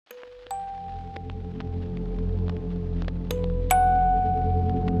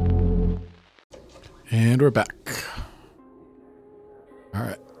And we're back. All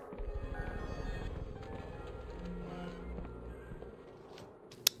right.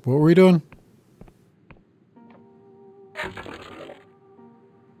 What were we doing?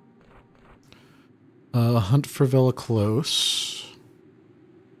 Hunt for Villa Close.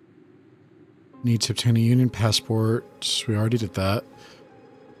 Need to obtain a union passport. We already did that.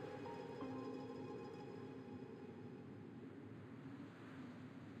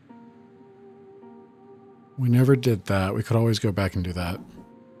 We never did that. We could always go back and do that.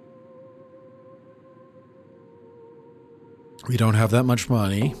 We don't have that much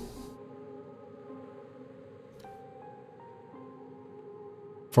money.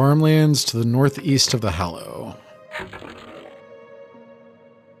 Farmlands to the northeast of the Hallow.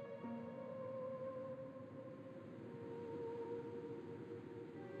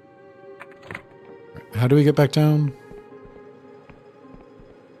 How do we get back down?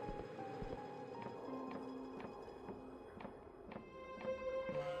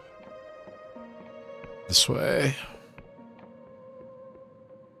 This way.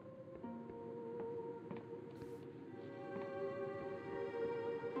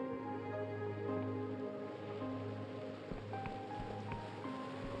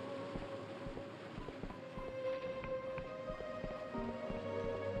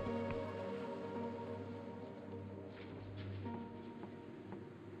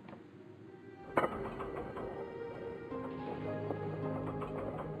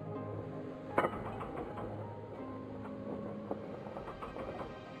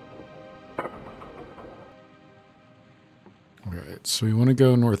 So we want to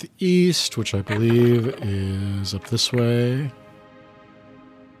go northeast, which I believe is up this way.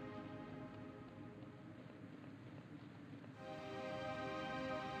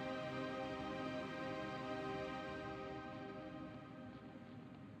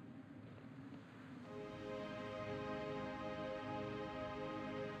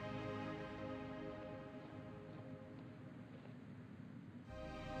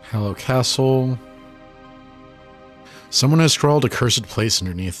 Hallow Castle. Someone has scrawled a cursed place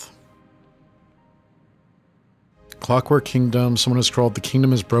underneath. Clockwork Kingdom. Someone has scrawled the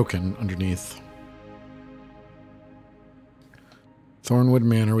kingdom is broken underneath. Thornwood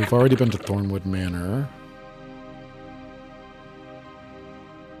Manor. We've already been to Thornwood Manor.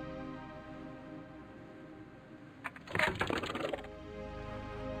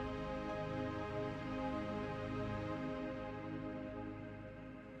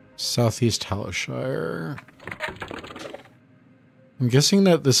 Southeast Hallowshire. I'm guessing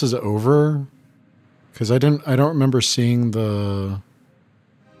that this is over, because I don't remember seeing the.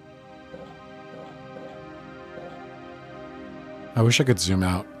 I wish I could zoom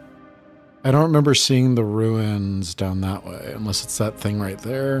out. I don't remember seeing the ruins down that way, unless it's that thing right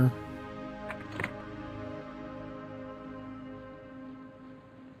there.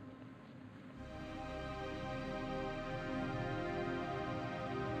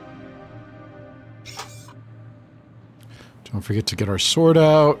 Don't forget to get our sword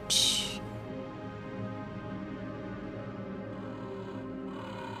out.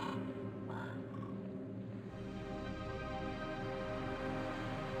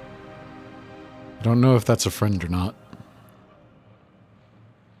 I don't know if that's a friend or not.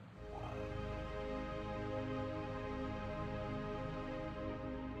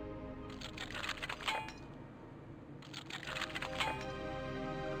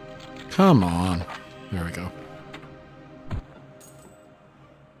 Come on. There we go.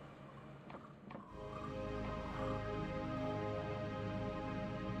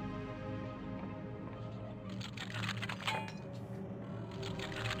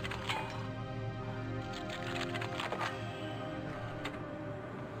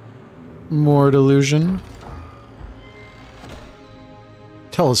 More Delusion.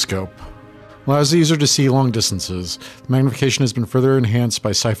 Telescope. Allows the user to see long distances. The magnification has been further enhanced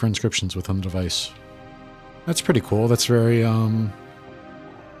by cipher inscriptions within the device. That's pretty cool. That's very,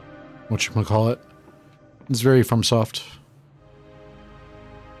 whatchamacallit? It's very FromSoft.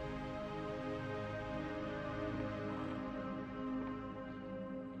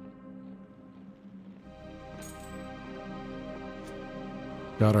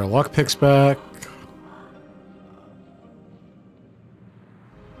 Got our lockpicks back.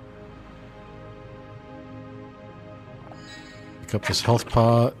 Pick up this health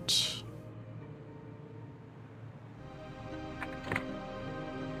pot.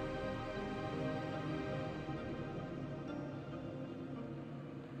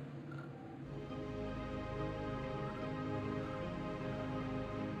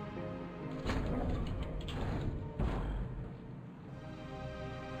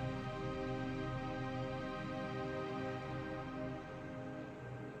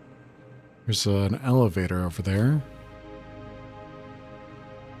 There's an elevator over there.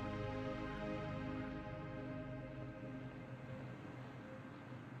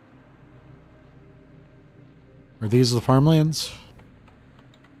 Are these the farmlands?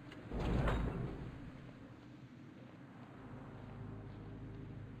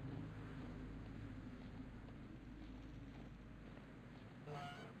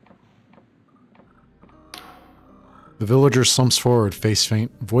 The villager slumps forward, face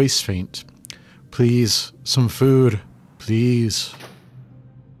faint, voice faint. Please, some food, please.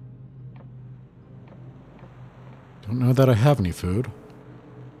 Don't know that I have any food.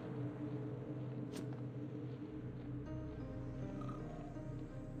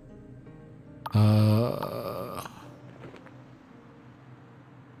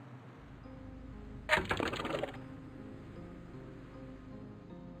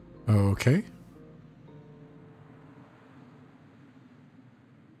 Okay.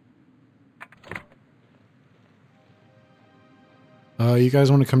 You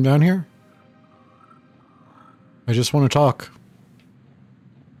guys want to come down here? I just want to talk.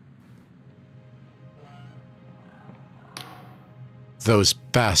 Those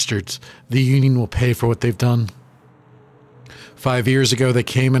bastards. The Union will pay for what they've done. 5 years ago, they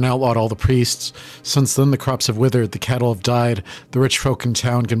came and outlawed all the priests. Since then, the crops have withered, the cattle have died. The rich folk in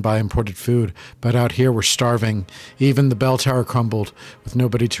town can buy imported food, but out here we're starving. Even the bell tower crumbled, with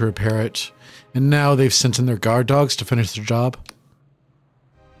nobody to repair it. And now they've sent in their guard dogs to finish their job.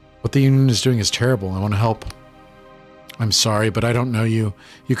 What the Union is doing is terrible. I want to help. I'm sorry, but I don't know you.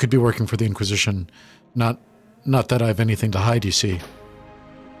 You could be working for the Inquisition. Not that I have anything to hide, you see.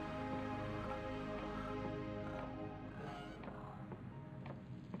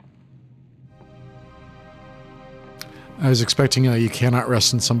 I was expecting you cannot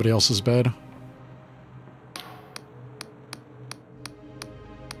rest in somebody else's bed.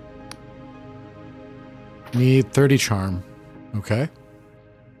 Need 30 charm. Okay.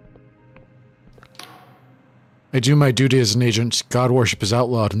 I do my duty as an agent. God worship is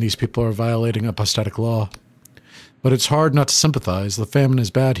outlawed and these people are violating apostatic law. But it's hard not to sympathize. The famine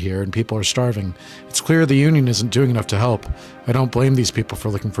is bad here and people are starving. It's clear the Union isn't doing enough to help. I don't blame these people for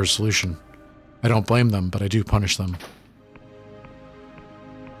looking for a solution. I don't blame them, but I do punish them.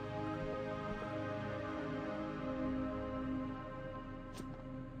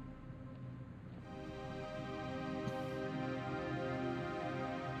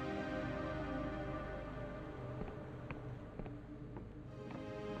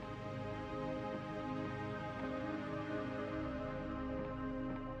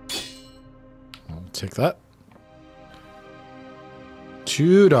 Take that.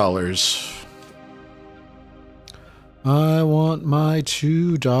 $2. I want my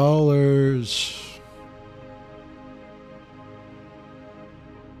 $2.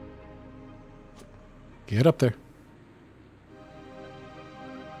 Get up there.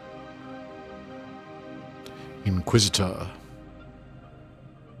 Inquisitor.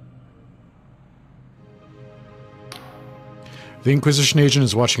 The Inquisition agent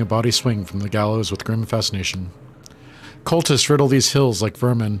is watching a body swing from the gallows with grim fascination. Cultists riddle these hills like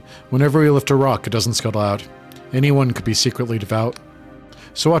vermin. Whenever we lift a rock, it doesn't scuttle out. Anyone could be secretly devout.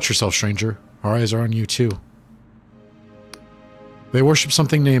 So watch yourself, stranger. Our eyes are on you, too. They worship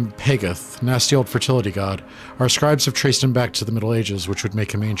something named Pagath, nasty old fertility god. Our scribes have traced him back to the Middle Ages, which would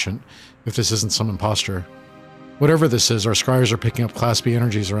make him ancient, if this isn't some impostor. Whatever this is, our scribes are picking up Class B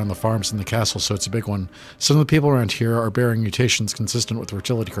energies around the farms and the castle, so it's a big one. Some of the people around here are bearing mutations consistent with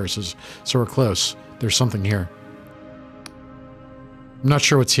fertility curses, so we're close. There's something here. I'm not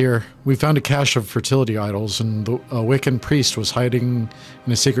sure what's here. We found a cache of fertility idols, and the Wiccan priest was hiding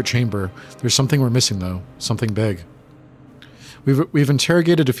in a secret chamber. There's something we're missing, though. Something big. We've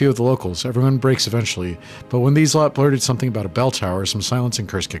interrogated a few of the locals. Everyone breaks eventually, but when these lot blurted something about a bell tower, some silencing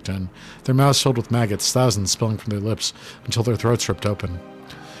curse kicked in. Their mouths filled with maggots, thousands spilling from their lips until their throats ripped open.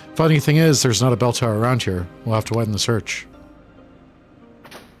 Funny thing is, there's not a bell tower around here. We'll have to widen the search.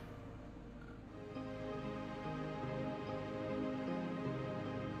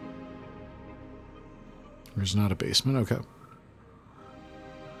 There's not a basement, okay.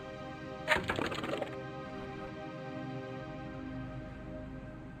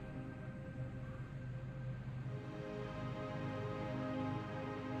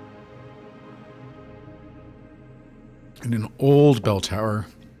 In an old bell tower.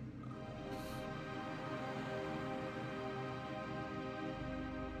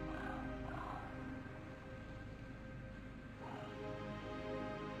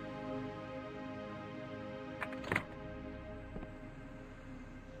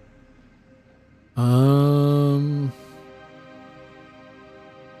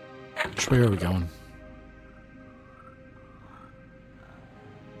 Which way are we going?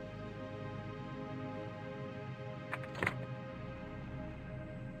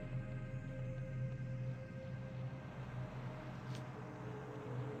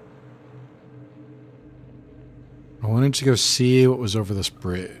 I wanted to go see what was over this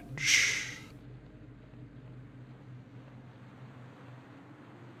bridge.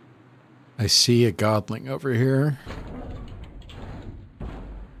 I see a godling over here.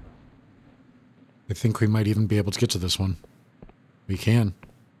 I think we might even be able to get to this one. We can.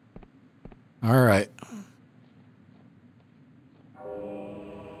 All right.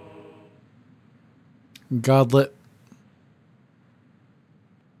 Godlet.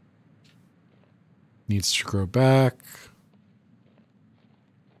 Needs to grow back.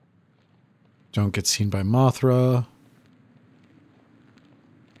 Don't get seen by Mothra.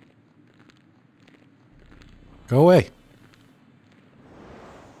 Go away.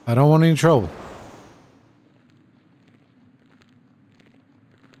 I don't want any trouble.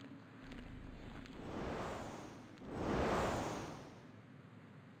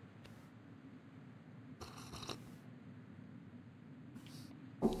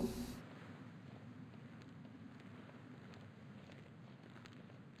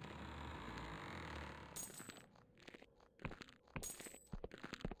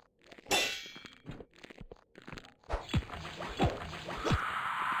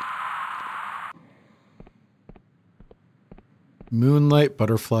 Moonlight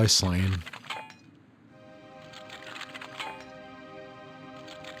butterfly slain.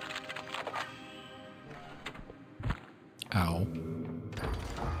 Ow.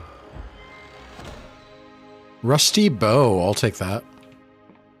 Rusty bow. I'll take that.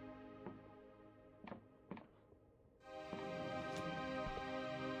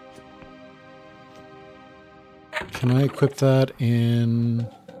 Can I equip that in...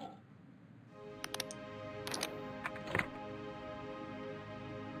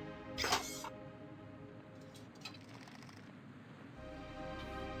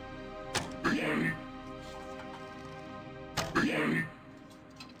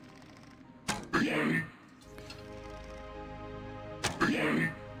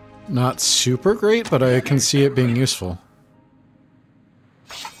 Not super great, but I can see it being useful.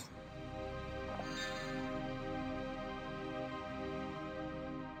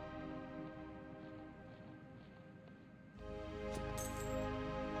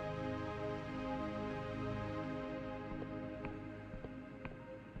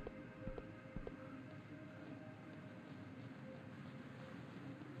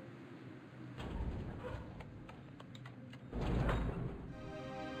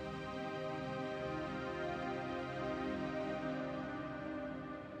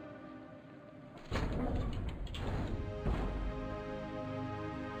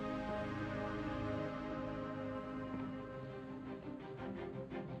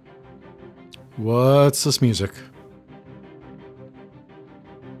 What's this music?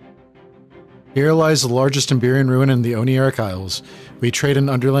 Here lies the largest Emberian ruin in the Onieric Isles. We trade in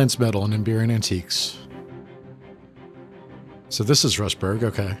Underland's metal and Emberian antiques. So this is Rustburg,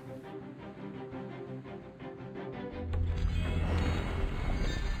 okay.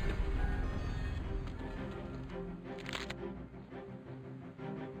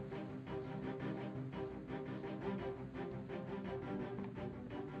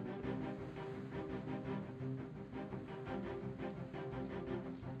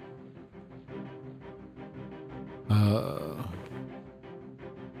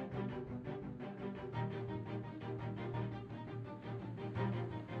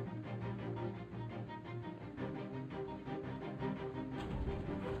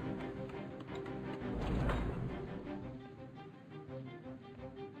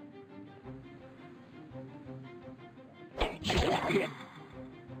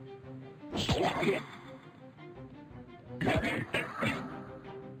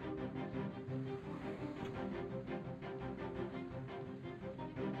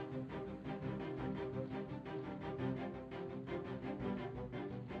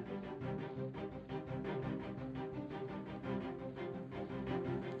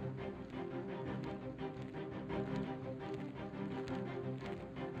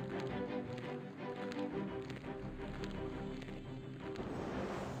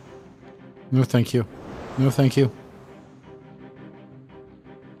 No, thank you. No, thank you.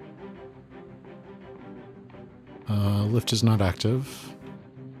 Lift is not active.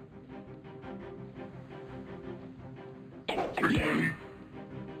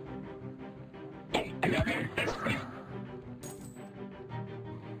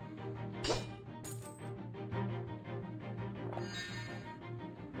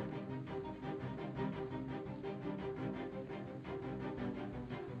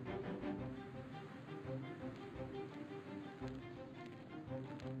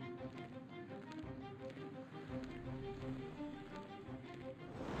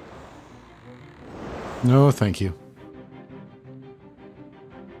 No, thank you.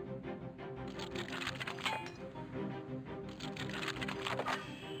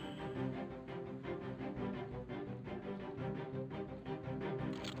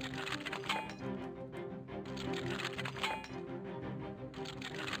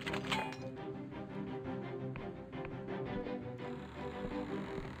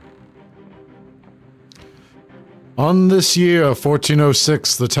 On this year,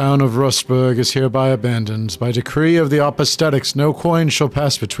 1406, the town of Rustburg is hereby abandoned. By decree of the Apostatics, no coin shall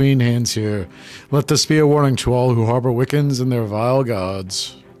pass between hands here. Let this be a warning to all who harbor Wiccans and their vile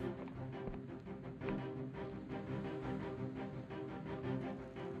gods.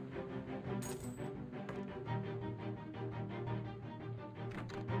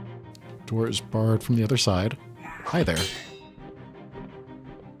 Door is barred from the other side. Hi there.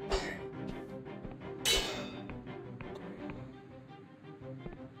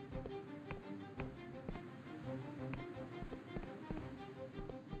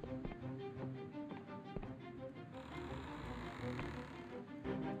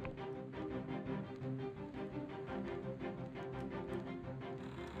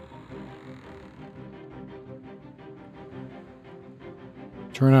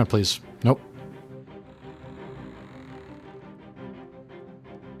 Turn around, please. Nope.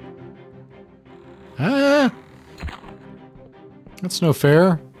 Ah! That's no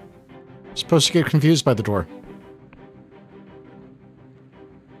fair. I'm supposed to get confused by the door.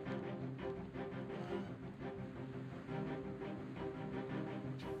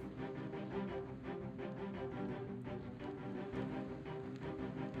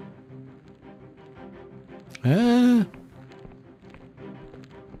 Ah!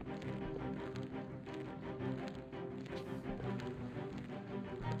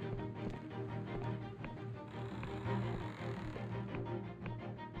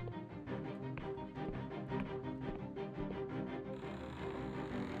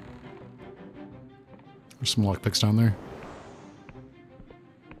 There's some lockpicks down there.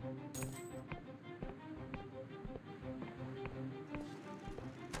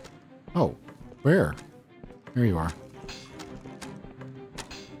 Oh, where? There you are.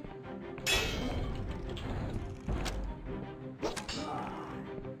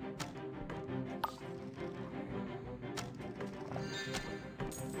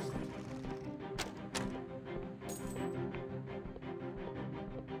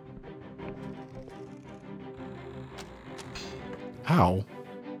 Ow.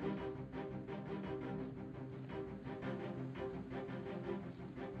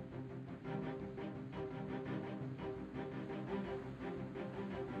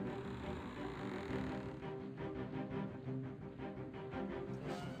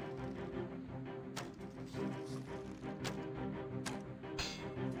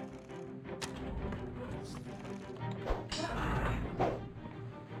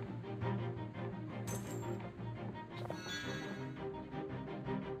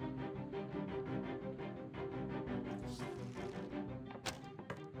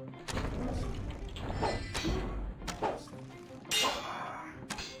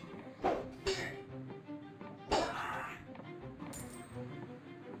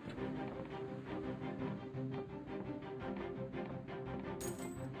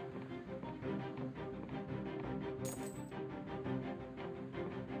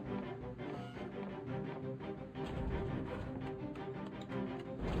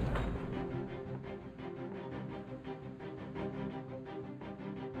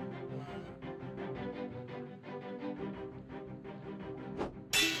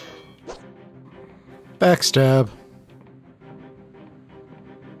 Backstab.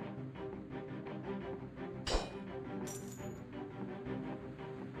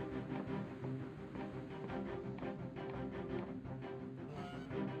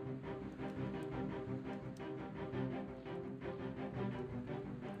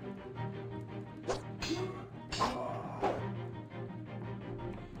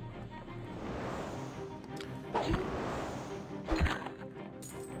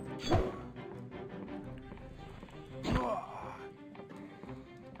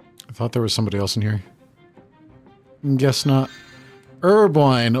 I thought there was somebody else in here. Guess not. Herb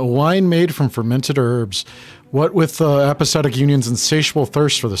wine, a wine made from fermented herbs. What with the apostatic union's insatiable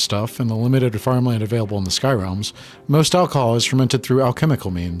thirst for the stuff and the limited farmland available in the Sky Realms, most alcohol is fermented through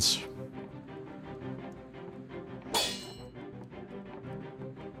alchemical means.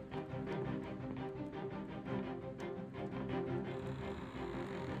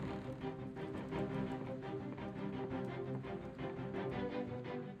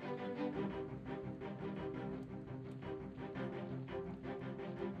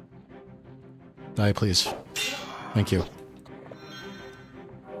 Die, please. Thank you.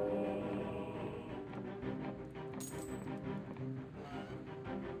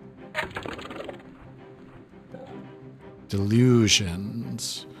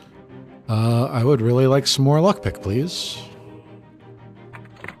 Delusions. I would really like some more lockpick, please.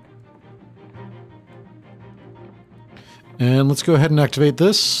 And let's go ahead and activate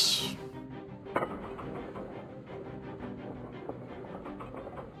this.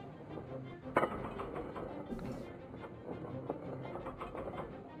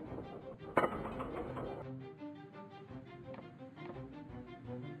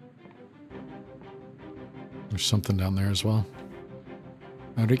 There's something down there as well.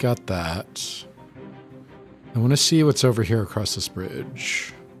 I already got that. I want to see what's over here across this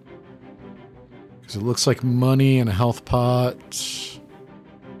bridge. Because it looks like money and a health pot.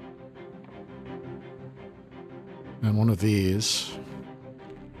 And one of these.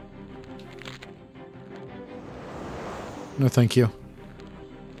 No, thank you.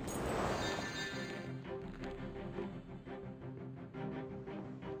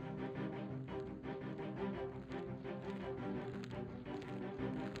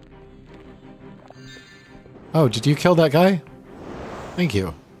 Oh, did you kill that guy? Thank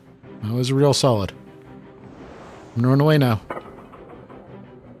you. That was real solid. I'm gonna run away now.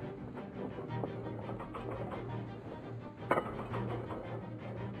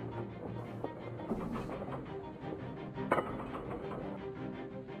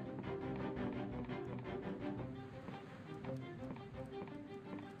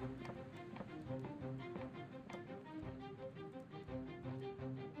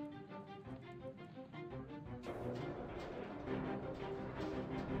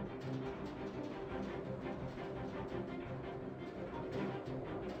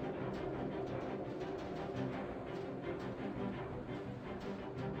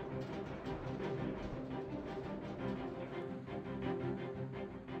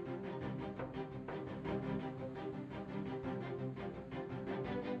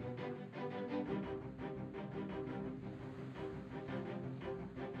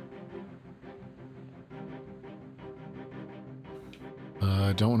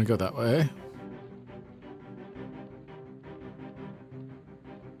 I don't want to go that way.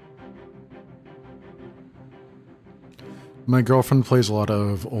 My girlfriend plays a lot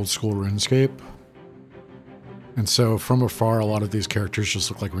of old school RuneScape. And so from afar, a lot of these characters just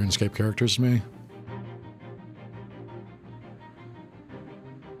look like RuneScape characters to me.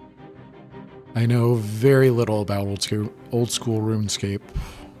 I know very little about old school RuneScape.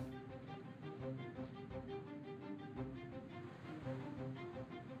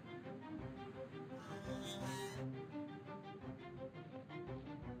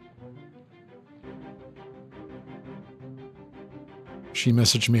 She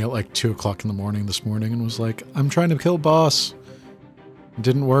messaged me at like 2 o'clock in the morning this morning and was like, I'm trying to kill boss. It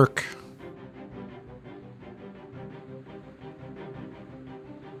didn't work.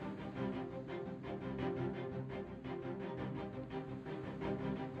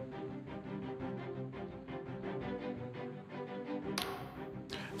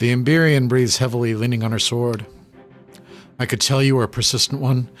 The Emberian breathes heavily, leaning on her sword. I could tell you were a persistent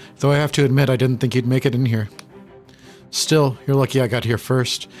one, though I have to admit I didn't think you'd make it in here. Still, you're lucky I got here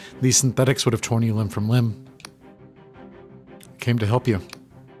first. These synthetics would have torn you limb from limb. I came to help you.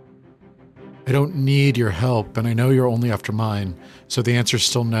 I don't need your help, and I know you're only after mine, so the answer's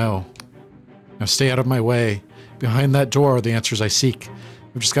still no. Now stay out of my way. Behind that door are the answers I seek.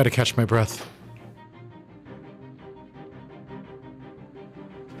 I've just got to catch my breath.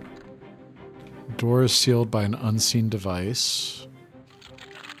 The door is sealed by an unseen device.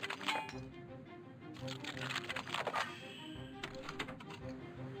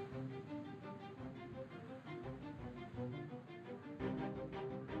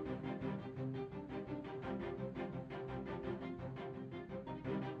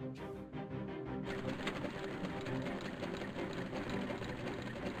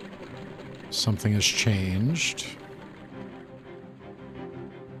 Something has changed.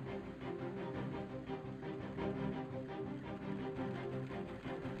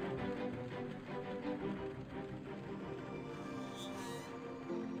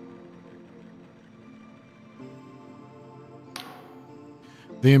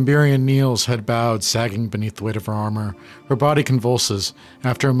 The Emberian kneels, head bowed, sagging beneath the weight of her armor. Her body convulses.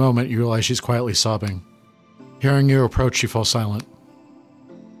 After a moment, you realize she's quietly sobbing. Hearing you approach, you fall silent.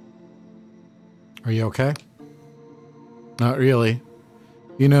 Are you okay? Not really.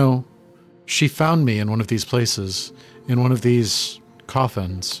 You know, she found me in one of these places, in one of these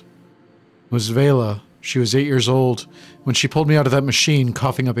coffins. It was Vela, She was 8 years old. When she pulled me out of that machine,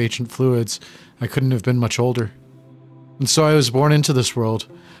 coughing up ancient fluids, I couldn't have been much older. And so I was born into this world.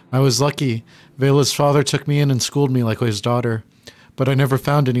 I was lucky. Vela's father took me in and schooled me like his daughter. But I never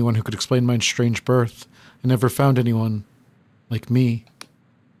found anyone who could explain my strange birth. I never found anyone like me.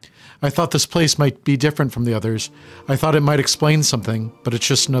 I thought this place might be different from the others. I thought it might explain something, but it's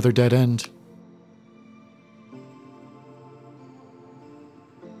just another dead end.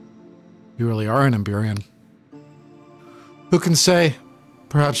 You really are an Emberian. Who can say?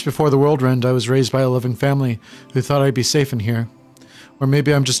 Perhaps before the world end, I was raised by a loving family who thought I'd be safe in here. Or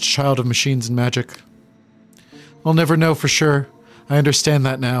maybe I'm just a child of machines and magic. I'll never know for sure. I understand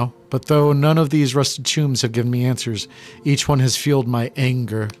that now. But though none of these rusted tombs have given me answers, each one has fueled my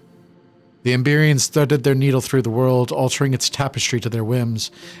anger. The Emberians threaded their needle through the world, altering its tapestry to their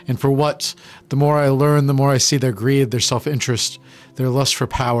whims. And for what? The more I learn, the more I see their greed, their self-interest, their lust for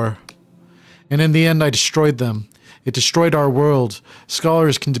power. And in the end, I destroyed them. It destroyed our world.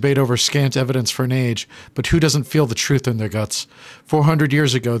 Scholars can debate over scant evidence for an age, but who doesn't feel the truth in their guts? 400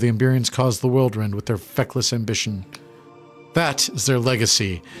 years ago, the Emberians caused the world end with their feckless ambition. That is their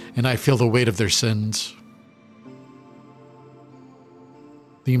legacy, and I feel the weight of their sins.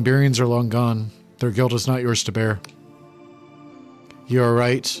 The Emberians are long gone. Their guilt is not yours to bear. You are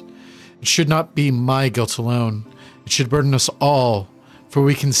right. It should not be my guilt alone. It should burden us all. For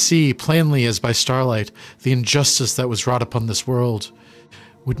we can see plainly as by starlight the injustice that was wrought upon this world.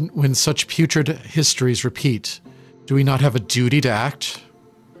 When such putrid histories repeat, do we not have a duty to act?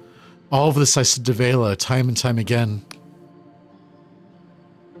 All of this I said to Vela time and time again.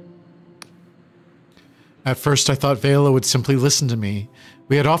 At first I thought Vela would simply listen to me.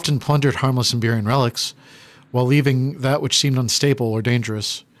 We had often plundered harmless Emberian relics, while leaving that which seemed unstable or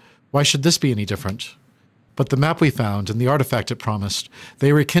dangerous. Why should this be any different? But the map we found and the artifact it promised,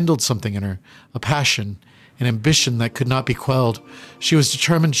 they rekindled something in her, a passion, an ambition that could not be quelled. She was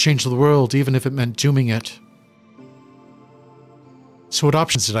determined to change the world, even if it meant dooming it. So what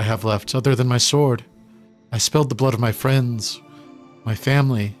options did I have left, other than my sword? I spilled the blood of my friends, my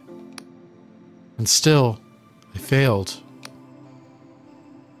family, and still, I failed.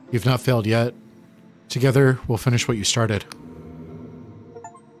 You've not failed yet. Together, we'll finish what you started.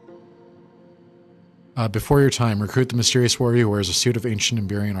 Before your time, recruit the mysterious warrior who wears a suit of ancient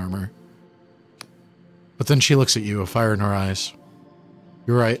Emberian armor. But then she looks at you, a fire in her eyes.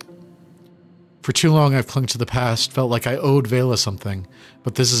 You're right. For too long I've clung to the past, felt like I owed Vela something,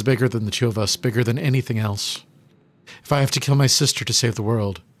 but this is bigger than the two of us, bigger than anything else. If I have to kill my sister to save the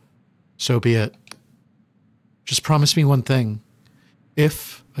world, so be it. Just promise me one thing.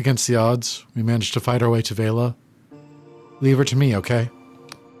 If, against the odds, we manage to fight our way to Vela, leave her to me, okay?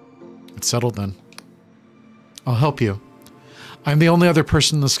 It's settled then. I'll help you. I'm the only other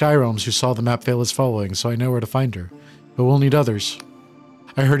person in the Sky Realms who saw the map Vela's following, so I know where to find her. But we'll need others.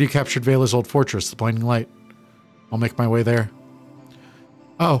 I heard you captured Vela's old fortress, the Blinding Light. I'll make my way there.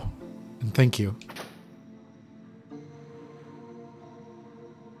 Oh, and thank you.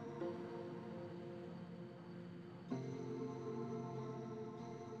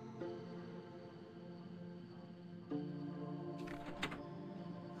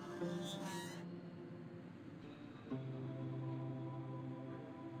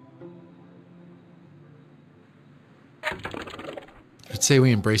 Did it say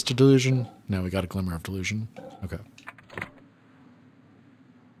we embraced a delusion? No, we got a glimmer of delusion. Okay.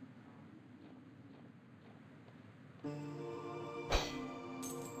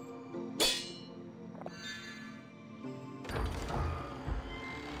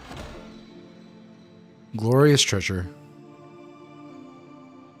 Glorious treasure.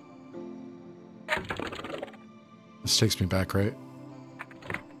 This takes me back, right?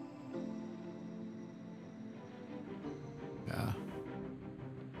 Yeah.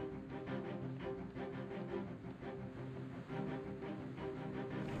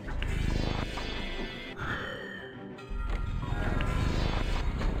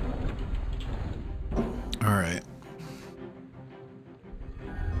 All right.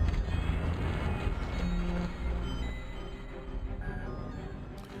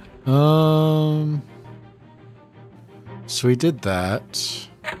 So we did that.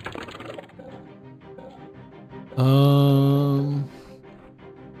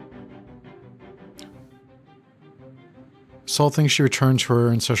 Saul thinks she returned to her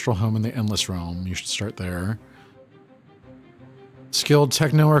ancestral home in the Endless Realm. You should start there. Skilled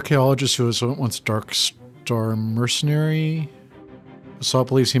techno-archaeologist who was once Dark Star mercenary. Saul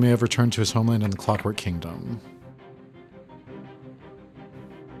believes he may have returned to his homeland in the Clockwork Kingdom.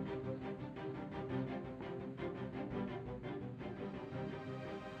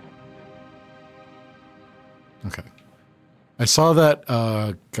 Okay. I saw that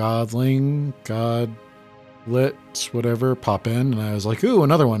godling, godlet, whatever, pop in, and I was like, ooh,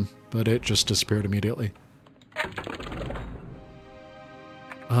 another one. But it just disappeared immediately.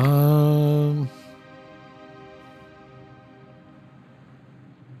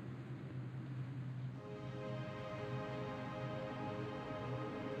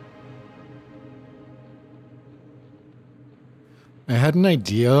 I had an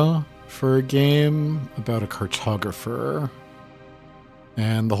idea for a game about a cartographer,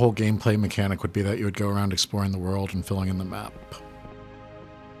 and the whole gameplay mechanic would be that you would go around exploring the world and filling in the map.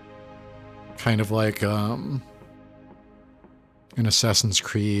 Kind of like an Assassin's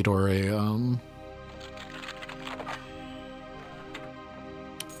Creed or a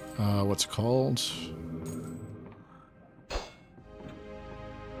what's it called?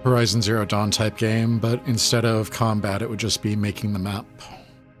 Horizon Zero Dawn type game, but instead of combat, it would just be making the map.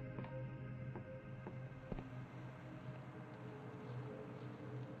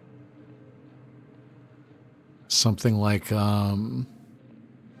 Something like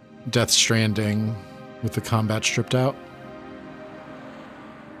Death Stranding with the combat stripped out.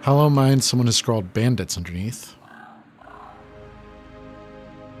 Hollow Mind, someone has scrawled bandits underneath.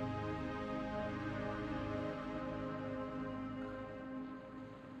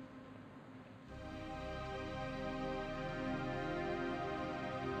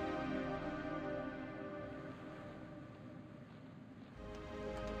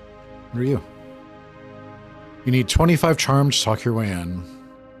 Where are you? You need 25 charm to talk your way in.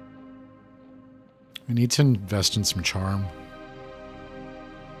 I need to invest in some charm.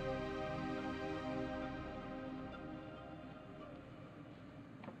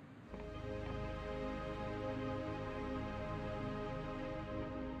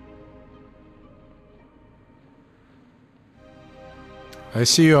 I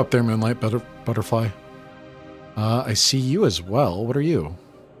see you up there, Moonlight Butterfly. I see you as well. What are you?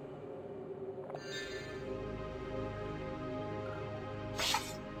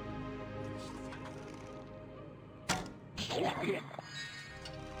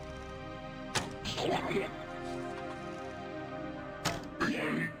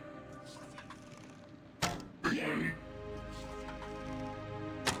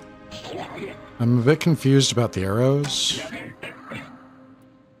 I'm a bit confused about the arrows.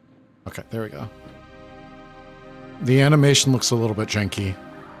 Okay, there we go. The animation looks a little bit janky.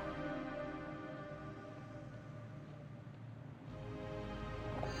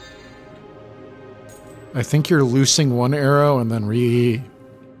 I think you're loosing one arrow and then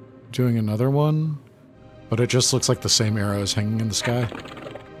doing another one, but it just looks like the same arrows hanging in the sky.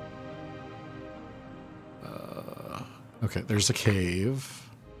 Okay, there's a cave.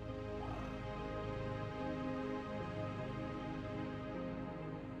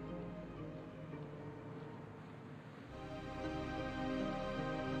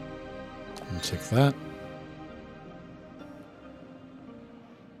 I'll take that.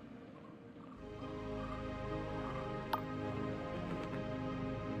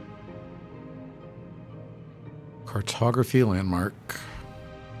 Cartography landmark.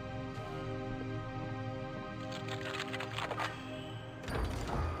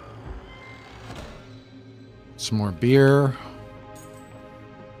 Some more beer.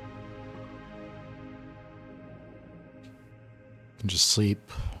 And just sleep.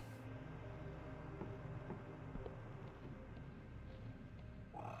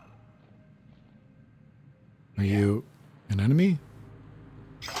 Are you an enemy?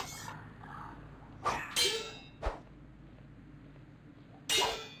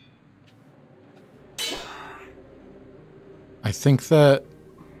 I think that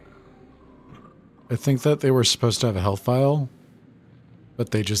they were supposed to have a health vial, but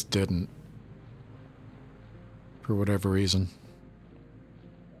they just didn't. For whatever reason.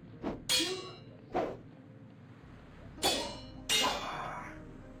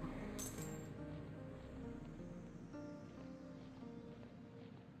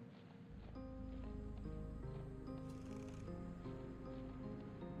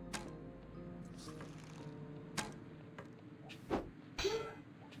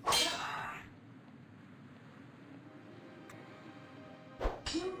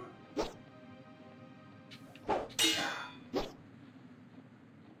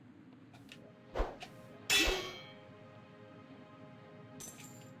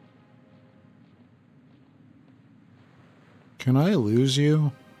 Can I lose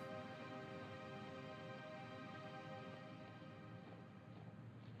you?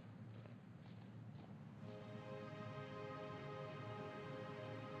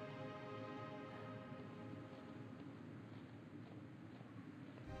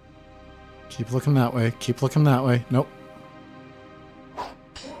 Keep looking that way. Keep looking that way. Nope.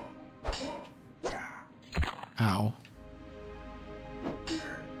 Ow.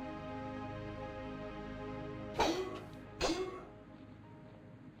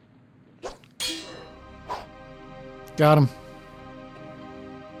 Got him.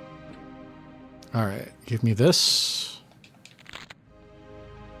 All right, give me this.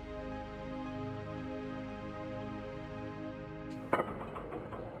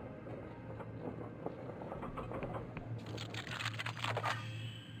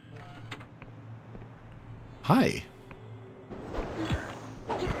 Hi.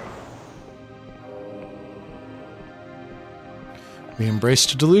 We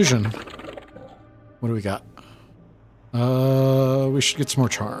embraced a delusion. What do we got? We should get some more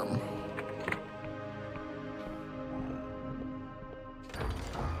charm.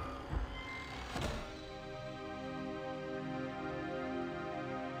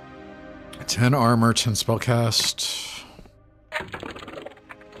 Ten armor, 10 spellcast.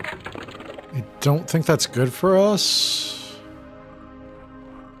 I don't think that's good for us.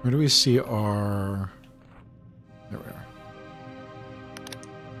 Where do we see our... There we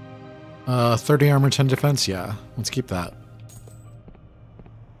are. 30 armor, 10 defense? Yeah, let's keep that.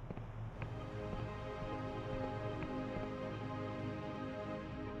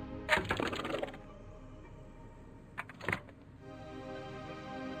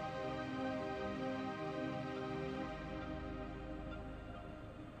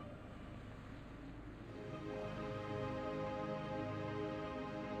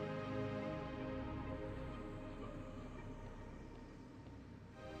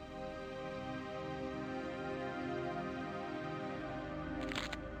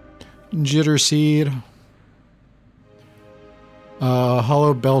 Jitter Seed.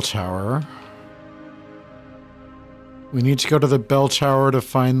 Hollow Bell Tower. We need to go to the bell tower to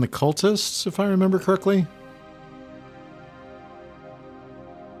find the cultists, if I remember correctly.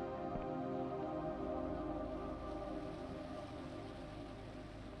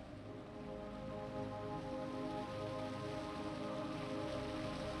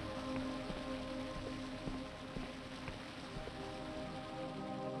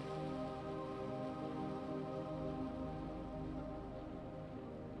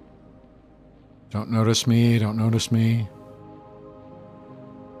 Don't notice me, don't notice me.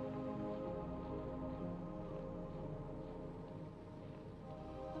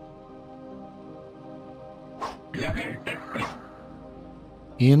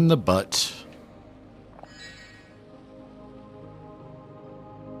 In the butt.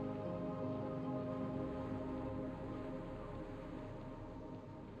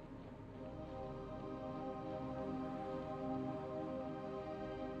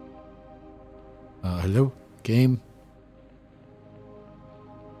 Hello, game.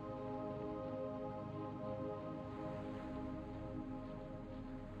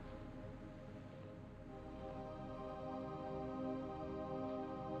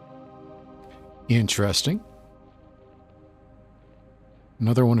 Interesting.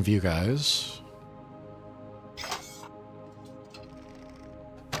 Another one of you guys.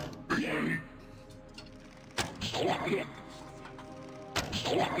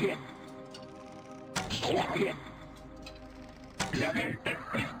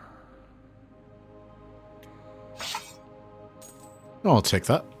 I'll take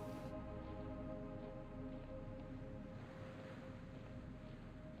that.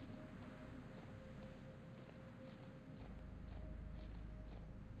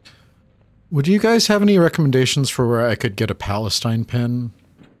 Would you guys have any recommendations for where I could get a Palestine pin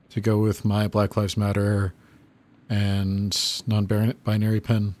to go with my Black Lives Matter and non-binary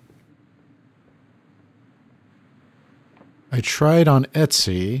pin? I tried on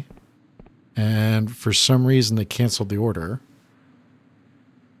Etsy, and for some reason they canceled the order.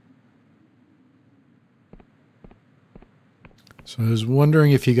 So I was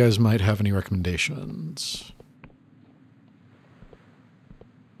wondering if you guys might have any recommendations.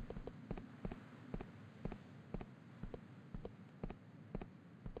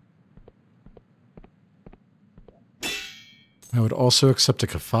 I would also accept a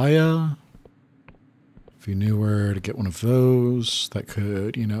kafaya. If you knew where to get one of those, that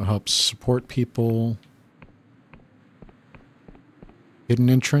could, you know, help support people. Hidden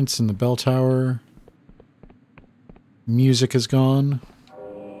entrance in the bell tower. Music is gone.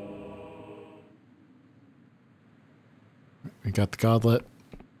 We got the goblet.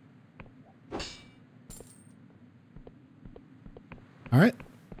 All right.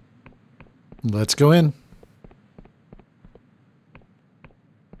 Let's go in.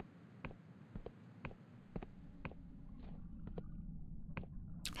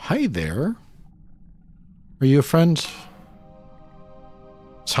 Hi there. Are you a friend?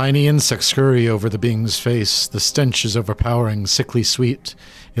 Tiny insects scurry over the being's face. The stench is overpowering, sickly sweet.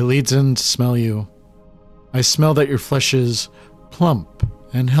 It leads in to smell you. I smell that your flesh is plump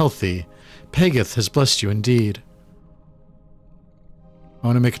and healthy. Pegath has blessed you indeed. I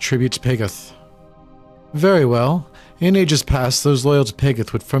want to make a tribute to Pegath. Very well. In ages past, those loyal to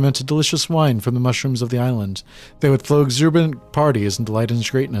Pegath would ferment a delicious wine from the mushrooms of the island. They would throw exuberant parties and delight in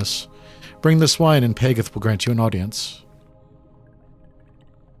its greatness. Bring this wine and Pegath will grant you an audience.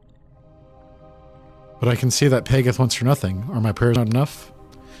 But I can see that Pegath wants for nothing. Are my prayers not enough?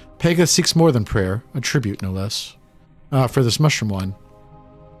 Pegath seeks more than prayer, a tribute no less. For this mushroom wine.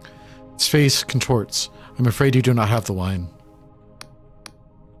 Its face contorts. I'm afraid you do not have the wine.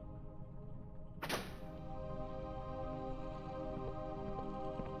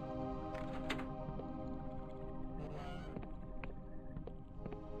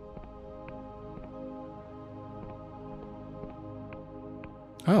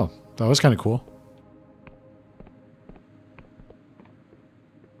 Oh, that was kind of cool.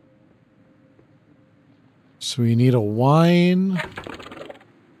 So we need a wine.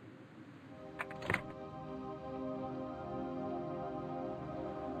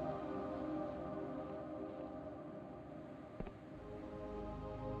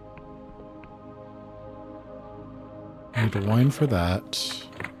 Need a wine for that.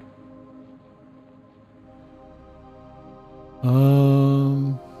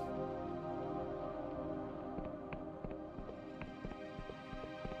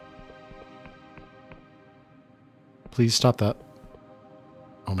 Please stop that.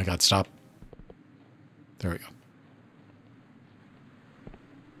 Oh my god, stop. There we go.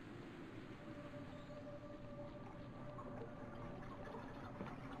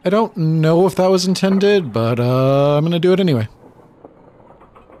 I don't know if that was intended, but I'm gonna do it anyway.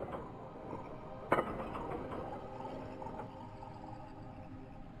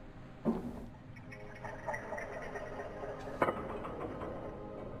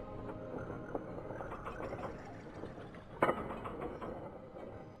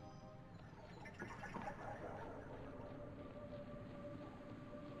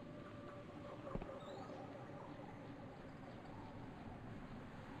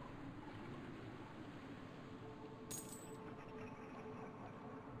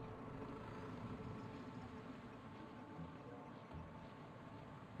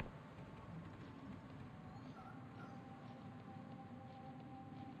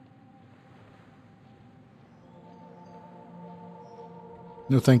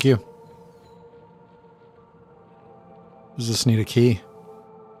 No, thank you. Does this need a key?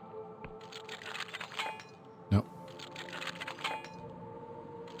 No.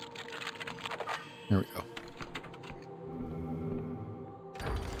 There we go.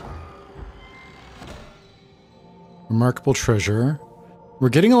 Remarkable treasure. We're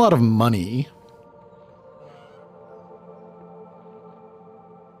getting a lot of money.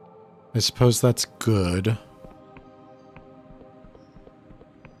 I suppose that's good.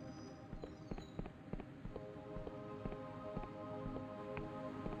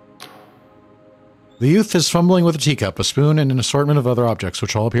 The youth is fumbling with a teacup, a spoon, and an assortment of other objects,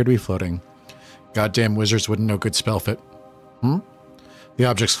 which all appear to be floating. Goddamn wizards wouldn't know good spell fit. The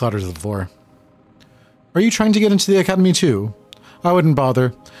objects clatter to the floor. Are you trying to get into the academy too? I wouldn't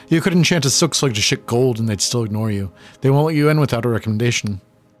bother. You could enchant a silk slug to shit gold and they'd still ignore you. They won't let you in without a recommendation.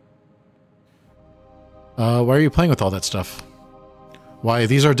 Why are you playing with all that stuff? Why,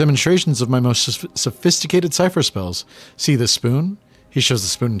 these are demonstrations of my most sophisticated cipher spells. See this spoon? He shows the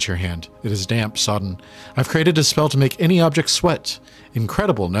spoon into your hand. It is damp, sodden. I've created a spell to make any object sweat.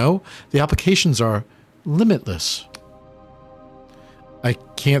 Incredible, no? The applications are limitless. I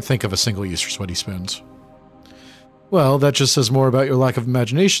can't think of a single use for sweaty spoons. Well, that just says more about your lack of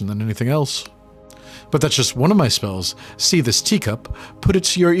imagination than anything else. But that's just one of my spells. See this teacup? Put it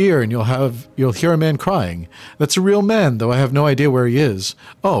to your ear and you'll hear a man crying. That's a real man, though I have no idea where he is.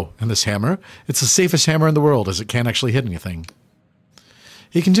 Oh, and this hammer? It's the safest hammer in the world, as it can't actually hit anything.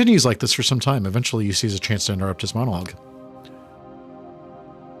 He continues like this for some time. Eventually, you seize a chance to interrupt his monologue.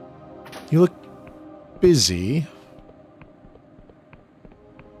 You look busy.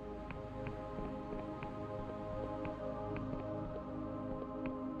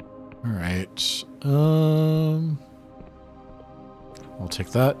 All right. I'll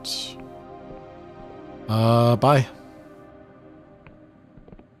take that. Bye.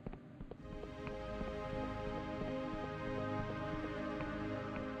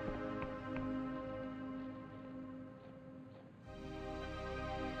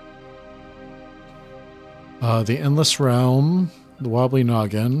 The Endless Realm. The Wobbly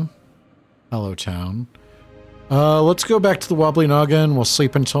Noggin. Hello, town. Let's go back to the Wobbly Noggin. We'll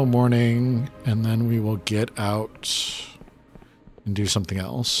sleep until morning, and then we will get out and do something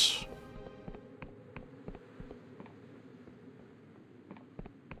else.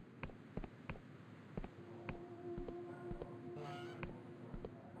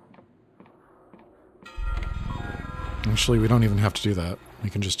 Actually, we don't even have to do that. We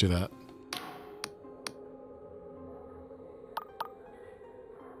can just do that.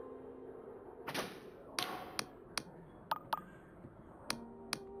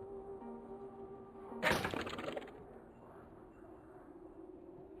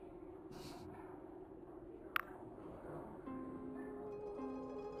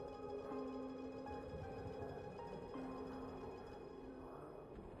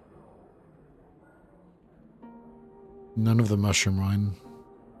 None of the mushroom wine.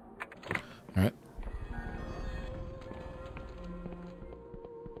 Alright.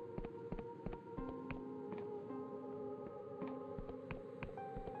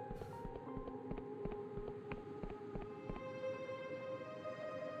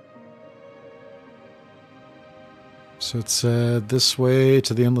 So it said this way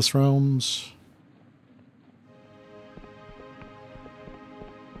to the Endless Realms.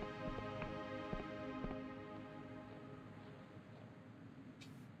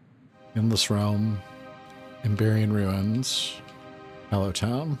 Endless Realm, Emberian Ruins, Hello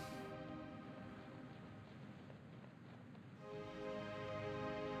Town.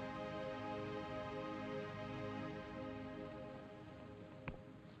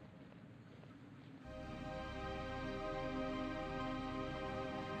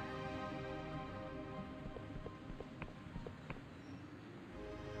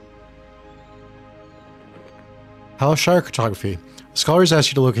 Halshire Cartography. Scholars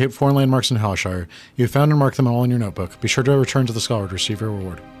ask you to locate foreign landmarks in Halshire. You have found and marked them all in your notebook. Be sure to return to the scholar to receive your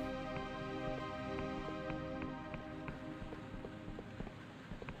reward.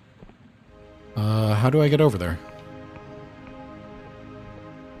 How do I get over there?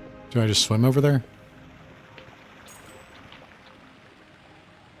 Do I just swim over there?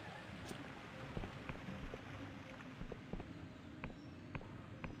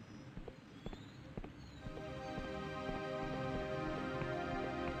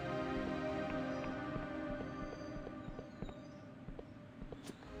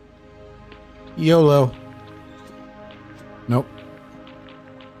 YOLO. Nope.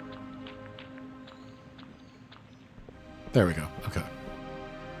 There we go. Okay.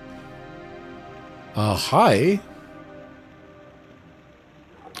 Hi.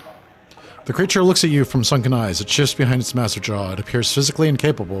 The creature looks at you from sunken eyes. It shifts behind its massive jaw. It appears physically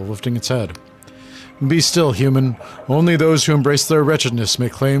incapable of lifting its head. Be still, human. Only those who embrace their wretchedness may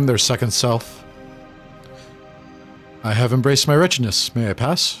claim their second self. I have embraced my wretchedness. May I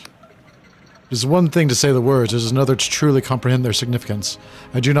pass? It is one thing to say the words, it is another to truly comprehend their significance.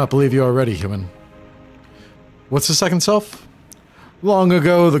 I do not believe you are ready, human. What's the second self? Long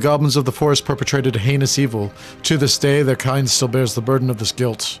ago, the goblins of the forest perpetrated a heinous evil. To this day, their kind still bears the burden of this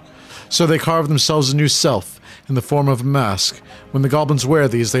guilt. So they carve themselves a new self, in the form of a mask. When the goblins wear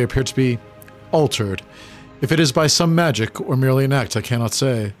these, they appear to be altered. If it is by some magic, or merely an act, I cannot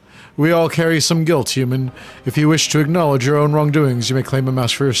say. We all carry some guilt, human. If you wish to acknowledge your own wrongdoings, you may claim a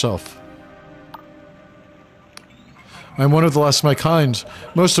mask for yourself. I am one of the last of my kind.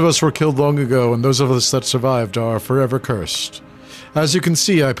 Most of us were killed long ago, and those of us that survived are forever cursed. As you can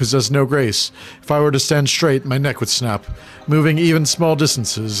see, I possess no grace. If I were to stand straight, my neck would snap. Moving even small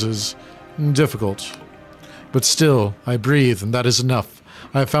distances is difficult. But still, I breathe, and that is enough.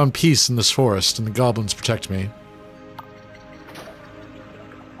 I have found peace in this forest, and the goblins protect me.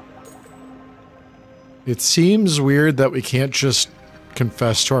 It seems weird that we can't just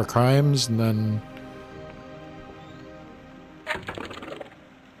confess to our crimes and then...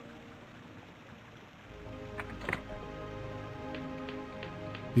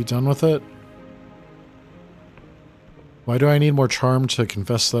 be done with it? Why do I need more charm to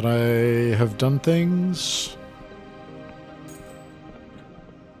confess that I have done things?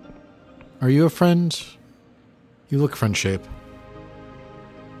 Are you a friend? You look friend shape.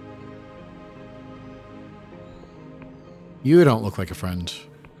 You don't look like a friend.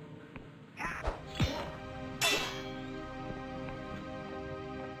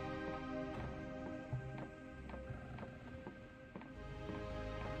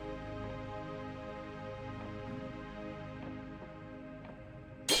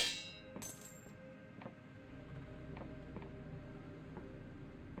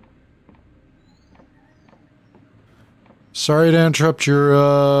 Sorry to interrupt your,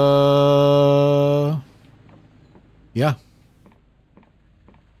 yeah.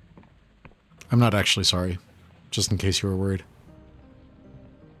 I'm not actually sorry, just in case you were worried.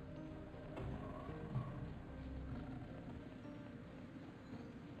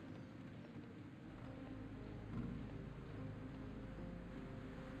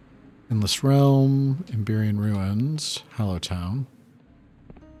 Endless Realm, Iberian Ruins, Hallowtown.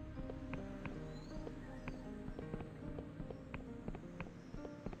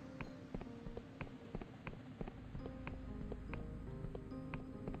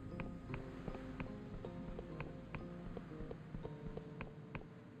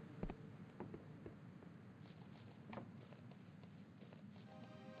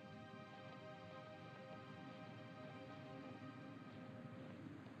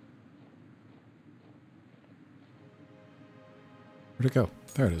 Where'd it go?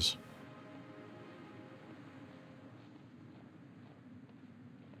 There it is.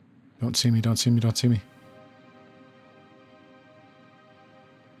 Don't see me, don't see me, don't see me.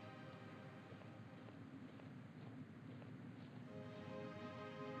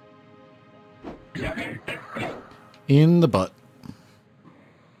 In the butt.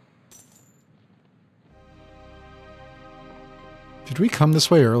 Did we come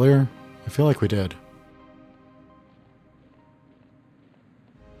this way earlier? I feel like we did.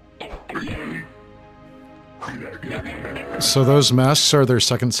 So those masks are their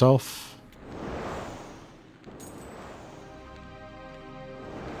second self?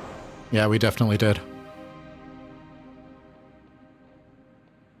 Yeah, we definitely did.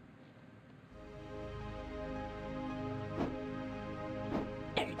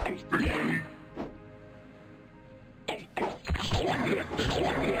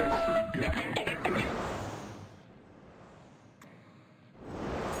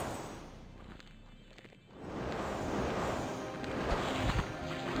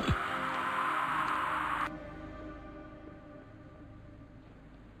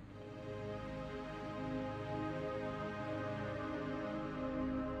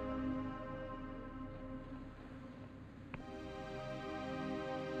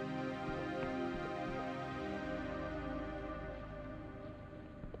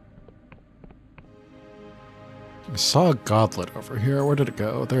 I saw a goblet over here. Where did it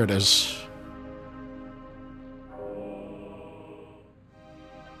go? There it is.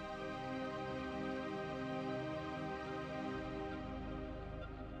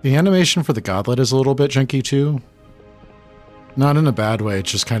 The animation for the goblet is a little bit janky too. Not in a bad way, it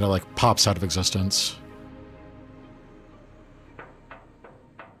just kind of like pops out of existence.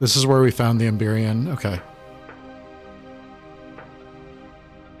 This is where we found the Iberian. Okay.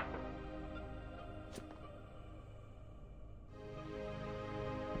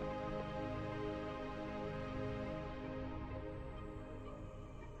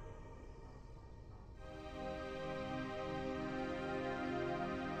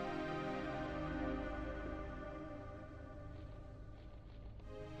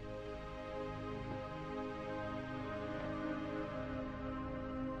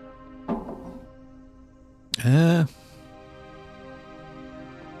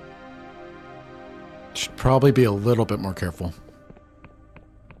 Should probably be a little bit more careful.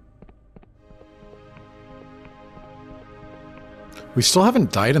 We still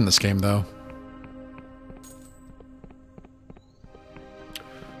haven't died in this game, though.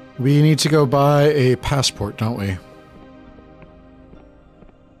 We need to go buy a passport, don't we?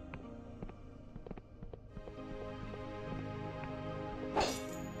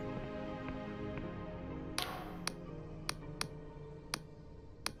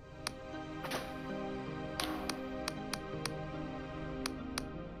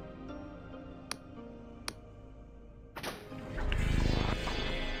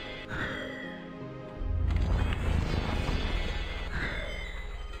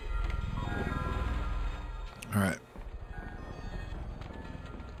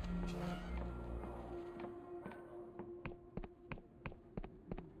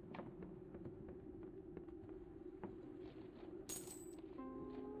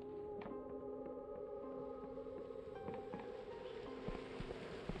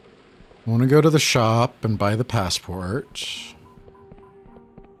 I want to go to the shop and buy the passport.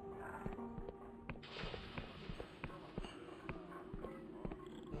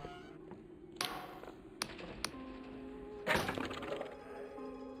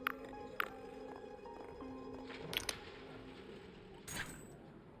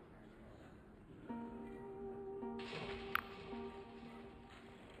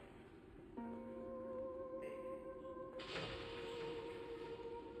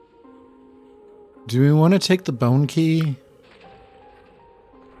 Do we want to take the bone key?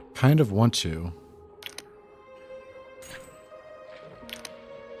 Kind of want to.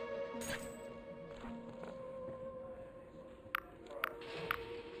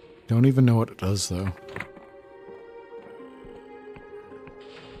 Don't even know what it does, though.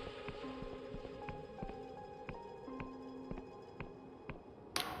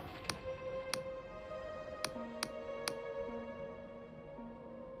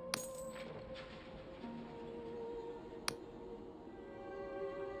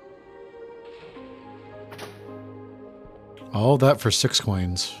 All that for 6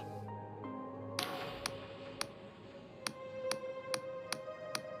 coins.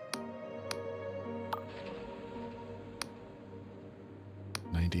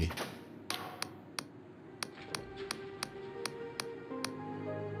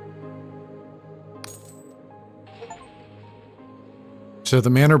 So the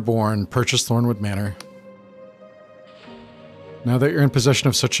Manor Born purchased Thornwood Manor. Now that you're in possession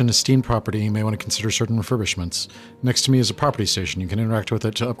of such an esteemed property, you may want to consider certain refurbishments. Next to me is a property station. You can interact with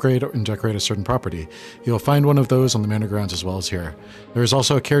it to upgrade and decorate a certain property. You'll find one of those on the manor grounds as well as here. There is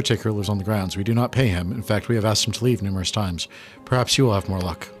also a caretaker who lives on the grounds. We do not pay him. In fact, we have asked him to leave numerous times. Perhaps you will have more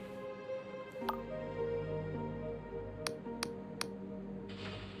luck.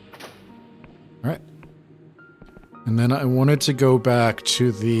 Alright. And then I wanted to go back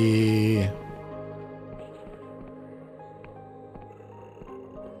to the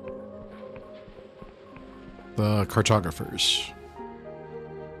cartographers.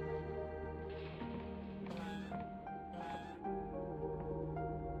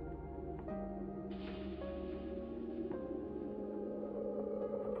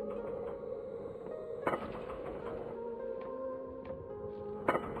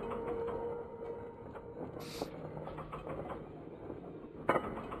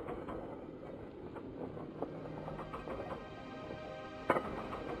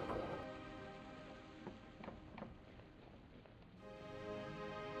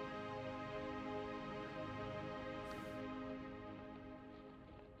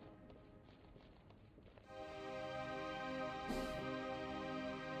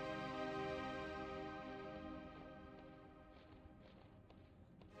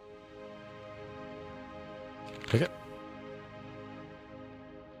 Pick it.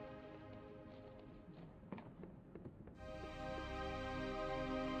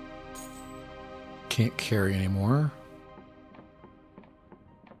 Can't carry anymore.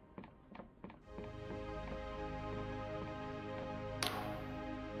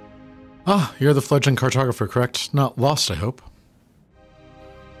 Ah, you're the fledgling cartographer, correct? Not lost, I hope.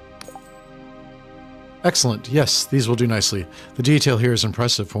 Excellent. Yes, these will do nicely. The detail here is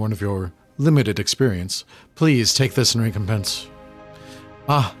impressive for one of your limited experience. Please take this in recompense.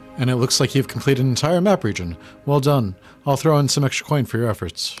 Ah, and it looks like you've completed an entire map region. Well done. I'll throw in some extra coin for your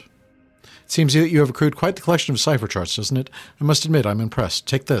efforts. It seems that you have accrued quite the collection of cipher charts, doesn't it? I must admit, I'm impressed.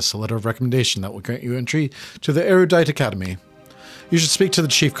 Take this, a letter of recommendation that will grant you entry to the Erudite Academy. You should speak to the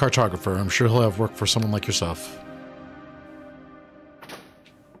chief cartographer. I'm sure he'll have work for someone like yourself.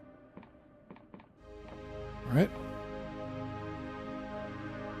 All right.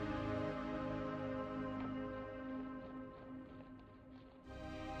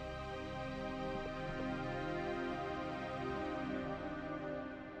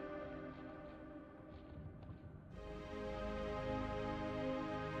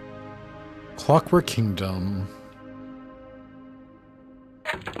 Clockwork Kingdom.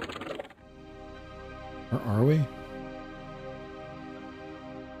 Where are we?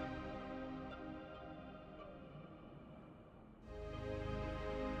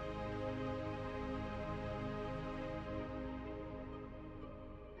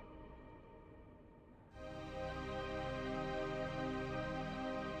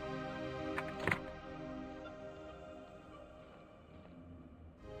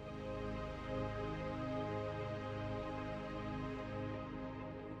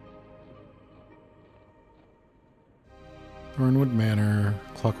 Thornwood Manor,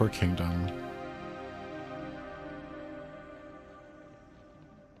 Clockwork Kingdom.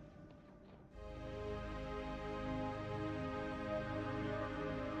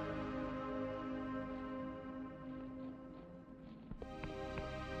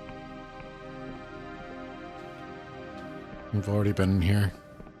 We've already been in here.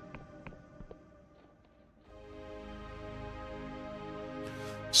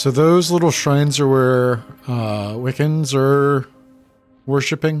 So those little shrines are where Wiccans are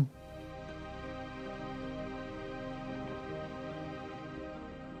worshipping?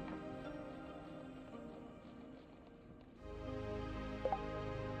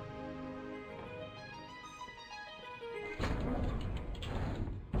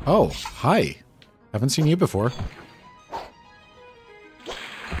 Oh, hi. Haven't seen you before.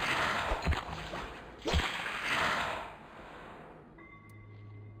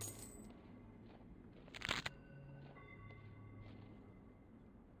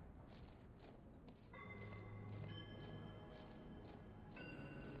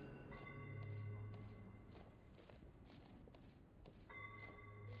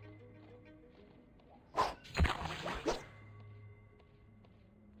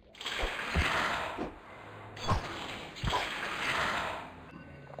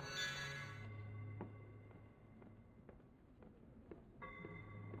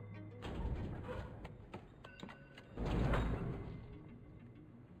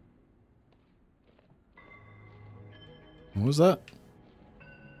 What was that?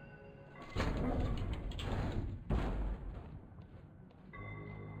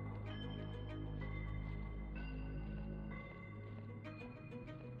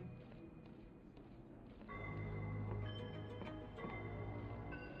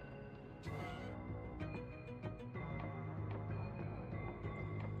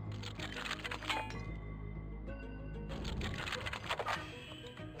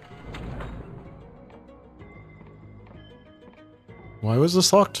 Why was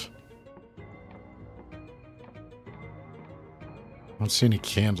this locked? I don't see any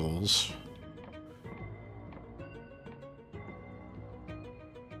candles.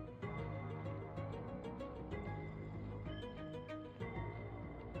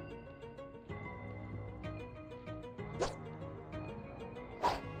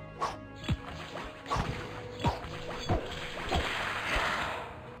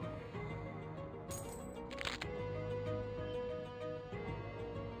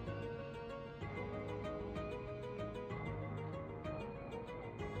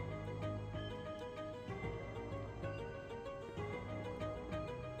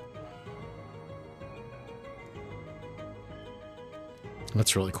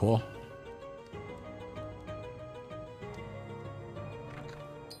 That's really cool.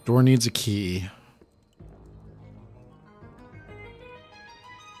 Door needs a key.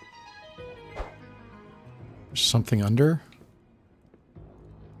 There's something under?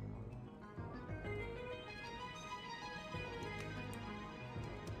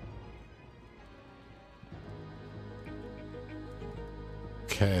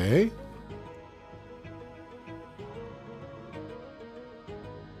 Okay.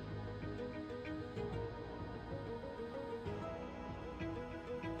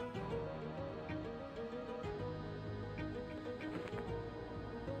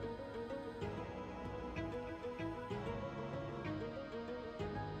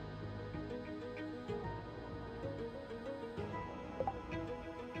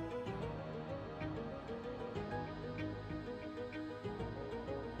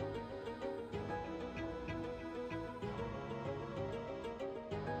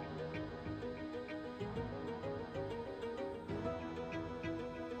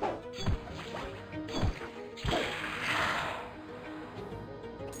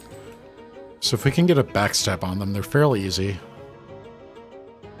 So if we can get a backstab on them, they're fairly easy.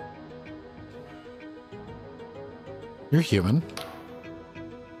 You're human.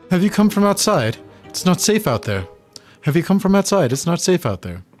 Have you come from outside? It's not safe out there. Have you come from outside? It's not safe out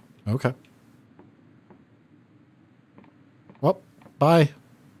there. Okay. Well, bye.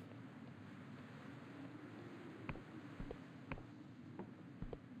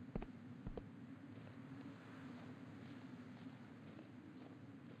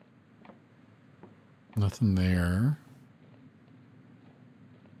 Nothing there.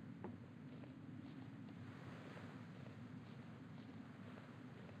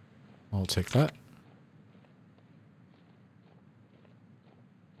 I'll take that.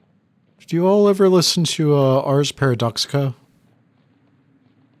 Did you all ever listen to Ars Paradoxica?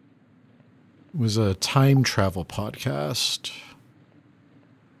 It was a time travel podcast.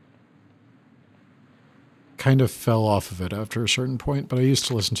 Kind of fell off of it after a certain point, but I used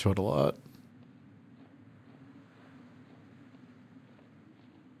to listen to it a lot.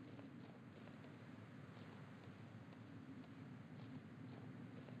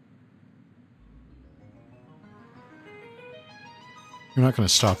 You're not going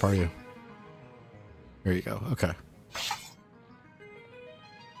to stop, are you? There you go. Okay.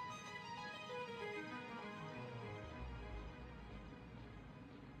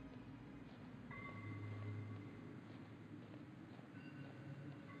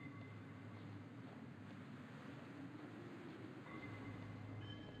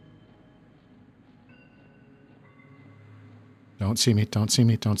 Don't see me. Don't see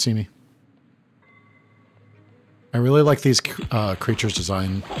me. Don't see me. I really like these creatures'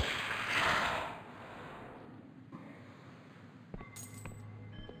 design.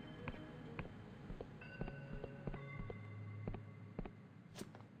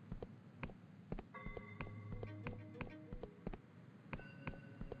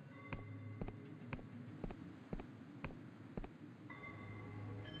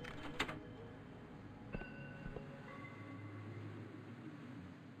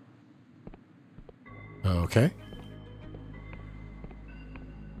 Okay.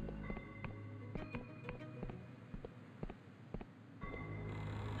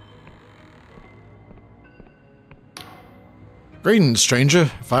 Greetings, stranger.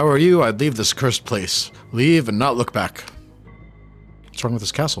 If I were you, I'd leave this cursed place. Leave and not look back. What's wrong with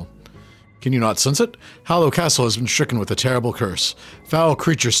this castle? Can you not sense it? Hallow Castle has been stricken with a terrible curse. Foul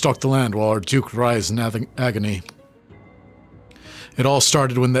creatures stalk the land while our Duke writhes in agony. It all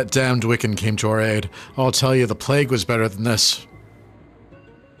started when that damned Wiccan came to our aid. I'll tell you, the plague was better than this.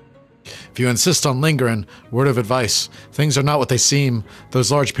 If you insist on lingering, word of advice. Things are not what they seem.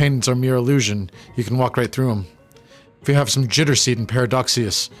 Those large paintings are mere illusion. You can walk right through them. If you have some jitter seed and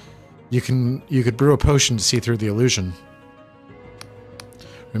paradoxius, you could brew a potion to see through the illusion.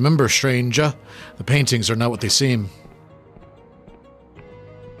 Remember, stranger, the paintings are not what they seem.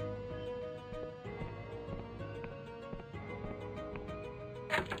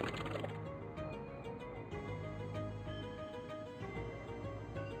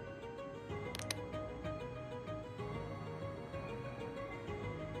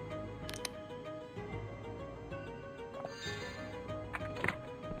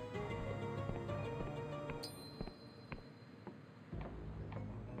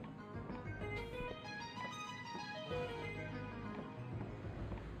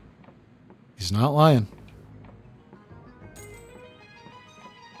 He's not lying.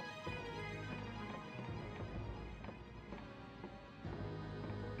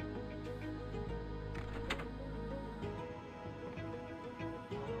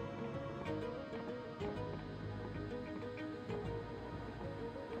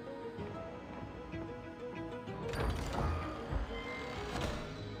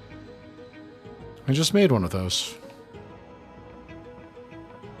 I just made one of those.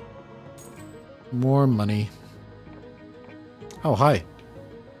 More money. Oh, hi.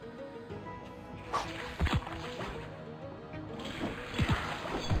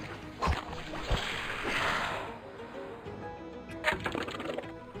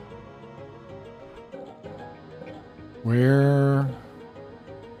 Where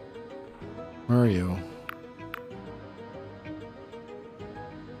are you?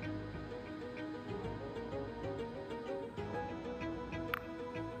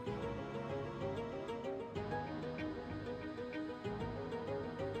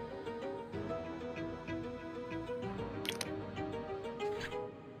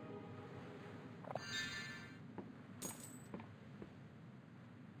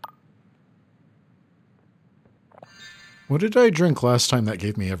 What did I drink last time that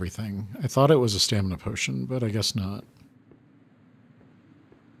gave me everything? I thought it was a stamina potion, but I guess not.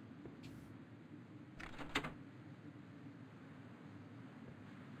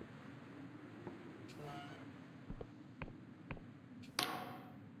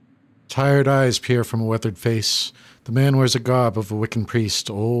 Tired eyes peer from a weathered face. The man wears a garb of a Wiccan priest,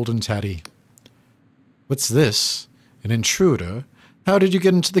 old and tatty. What's this? An intruder? How did you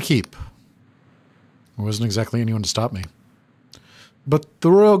get into the keep? There wasn't exactly anyone to stop me. But the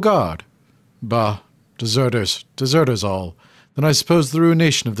Royal Guard? Bah, deserters all. Then I suppose the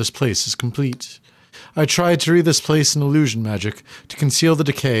ruination of this place is complete. I tried to read this place in illusion magic to conceal the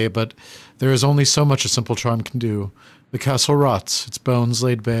decay, but there is only so much a simple charm can do. The castle rots, its bones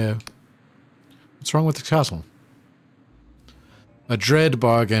laid bare. What's wrong with the castle? A dread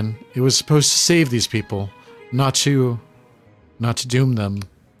bargain. It was supposed to save these people, not to doom them.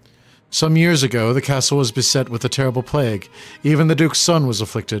 Some years ago, the castle was beset with a terrible plague. Even the Duke's son was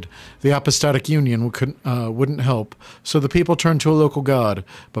afflicted. The apostatic union wouldn't help, so the people turned to a local god,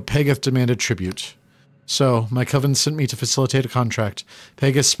 but Pegeth demanded tribute. So, my coven sent me to facilitate a contract.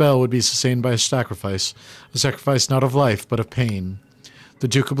 Pegeth's spell would be sustained by a sacrifice not of life, but of pain. The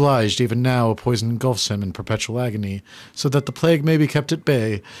Duke obliged. Even now, a poison engulfs him in perpetual agony, so that the plague may be kept at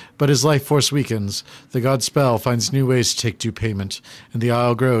bay, but his life force weakens. The god's spell finds new ways to take due payment, and the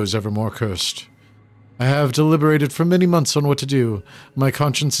isle grows ever more cursed. I have deliberated for many months on what to do. My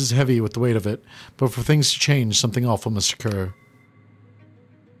conscience is heavy with the weight of it, but for things to change, something awful must occur.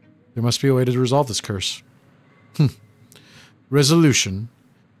 There must be a way to resolve this curse. Resolution.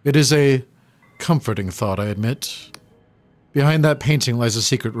 It is a comforting thought, I admit. Behind that painting lies a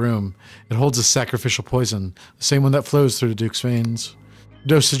secret room. It holds a sacrificial poison, the same one that flows through the Duke's veins. The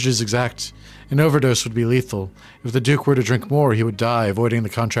dosage is exact. An overdose would be lethal. If the Duke were to drink more, he would die, avoiding the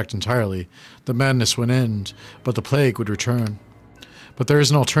contract entirely. The madness would end, but the plague would return. But there is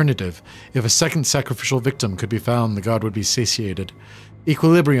an alternative. If a second sacrificial victim could be found, the god would be satiated.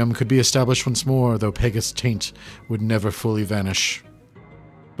 Equilibrium could be established once more, though Pegeth's taint would never fully vanish.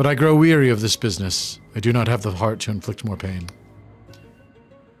 But I grow weary of this business. I do not have the heart to inflict more pain.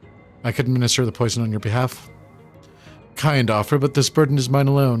 I could administer the poison on your behalf. Kind offer, but this burden is mine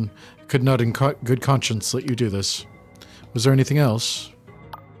alone. I could not in good conscience let you do this. Was there anything else?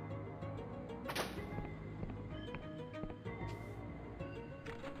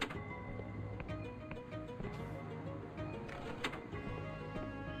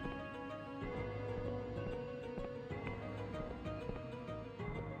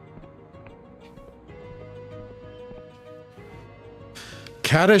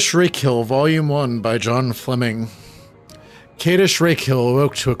 Kaddish Rakehill, Volume 1 by John Fleming. Kaddish Rakehill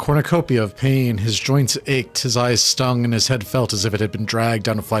awoke to a cornucopia of pain. His joints ached, his eyes stung, and his head felt as if it had been dragged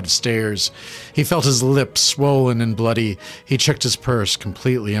down a flight of stairs. He felt his lips swollen and bloody. He checked his purse,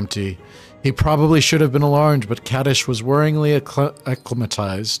 completely empty. He probably should have been alarmed, but Kaddish was worryingly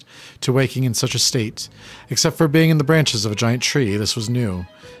acclimatized to waking in such a state. Except for being in the branches of a giant tree, this was new.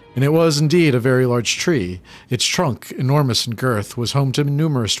 And it was indeed a very large tree. Its trunk, enormous in girth, was home to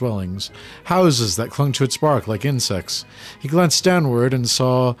numerous dwellings, houses that clung to its bark like insects. He glanced downward and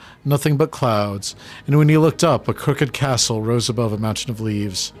saw nothing but clouds, and when he looked up, a crooked castle rose above a mountain of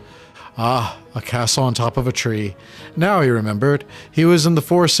leaves. Ah, a castle on top of a tree. Now he remembered. He was in the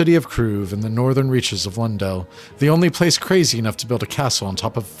forest city of Crewe, in the northern reaches of Lundell, the only place crazy enough to build a castle on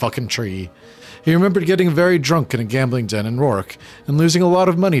top of a fucking tree. He remembered getting very drunk in a gambling den in Rourke, and losing a lot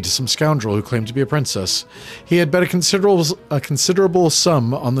of money to some scoundrel who claimed to be a princess. He had bet a considerable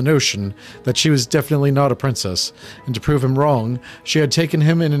sum on the notion that she was definitely not a princess, and to prove him wrong, she had taken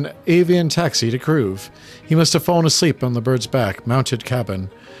him in an avian taxi to Crewe. He must have fallen asleep on the bird's back, mounted cabin,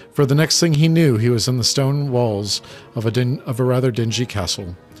 for the next thing he knew he was in the stone walls of a rather dingy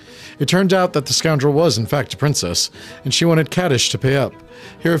castle. It turned out that the scoundrel was in fact a princess, and she wanted Kaddish to pay up.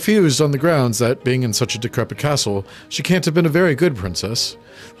 He refused on the grounds that, being in such a decrepit castle, she can't have been a very good princess.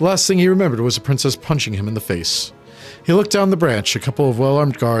 The last thing he remembered was a princess punching him in the face. He looked down the branch. A couple of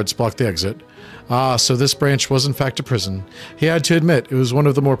well-armed guards blocked the exit. Ah, so this branch was in fact a prison. He had to admit it was one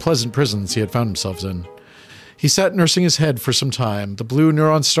of the more pleasant prisons he had found himself in. He sat nursing his head for some time. The blue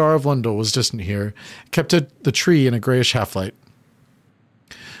neuron star of Lundell was distant here, kept the tree in a grayish half-light.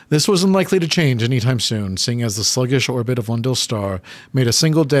 This was unlikely to change any time soon, seeing as the sluggish orbit of Lundell's star made a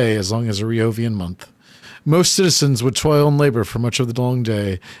single day as long as a Riovian month. Most citizens would toil and labor for much of the long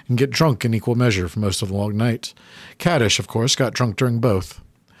day, and get drunk in equal measure for most of the long night. Kaddish, of course, got drunk during both.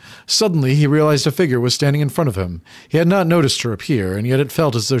 Suddenly, he realized a figure was standing in front of him. He had not noticed her appear, and yet it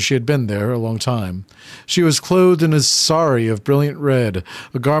felt as though she had been there a long time. She was clothed in a sari of brilliant red,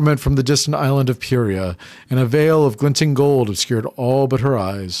 a garment from the distant island of Puria, and a veil of glinting gold obscured all but her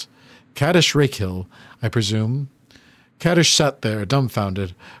eyes. Kaddish Rakehill, I presume. Kaddish sat there,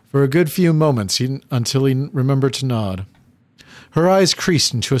 dumbfounded, for a good few moments until he remembered to nod. Her eyes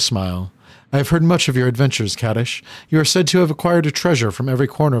creased into a smile. I have heard much of your adventures, Kaddish. You are said to have acquired a treasure from every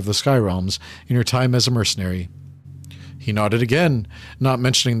corner of the Sky Realms in your time as a mercenary. He nodded again, not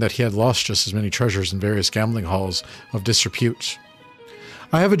mentioning that he had lost just as many treasures in various gambling halls of disrepute.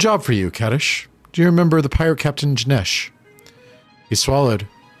 I have a job for you, Kaddish. Do you remember the pirate captain Janesh? He swallowed.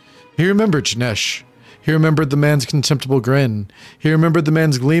 He remembered Janesh. He remembered the man's contemptible grin. He remembered the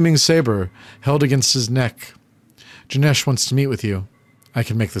man's gleaming saber held against his neck. Janesh wants to meet with you. I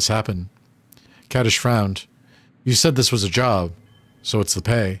can make this happen. Kaddish frowned. You said this was a job, so it's the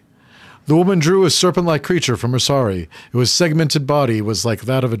pay. The woman drew a serpent-like creature from her sari. Its segmented body was like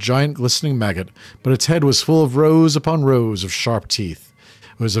that of a giant glistening maggot, but its head was full of rows upon rows of sharp teeth.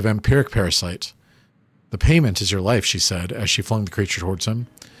 It was a vampiric parasite. The payment is your life, she said, as she flung the creature towards him.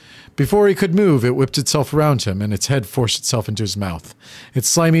 Before he could move, it whipped itself around him, and its head forced itself into his mouth. Its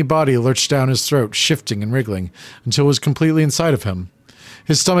slimy body lurched down his throat, shifting and wriggling, until it was completely inside of him.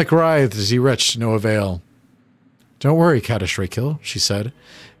 His stomach writhed as he retched to no avail. Don't worry, Kaddish Rakehill, she said.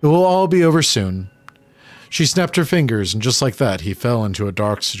 It will all be over soon. She snapped her fingers, and just like that, he fell into a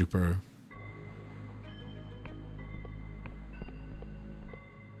dark stupor.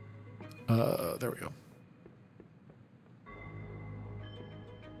 There we go.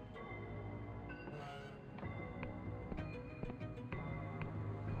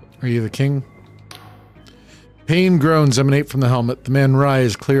 Are you the king? Pain groans emanate from the helmet. The man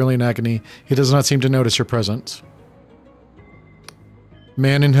writhes, clearly in agony. He does not seem to notice your presence.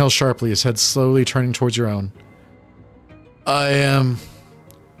 Man inhales sharply, his head slowly turning towards your own. I am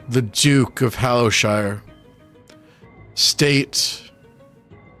the Duke of Hallowshire. State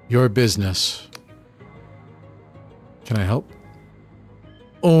your business. Can I help?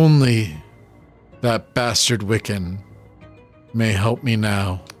 Only that bastard Wiccan may help me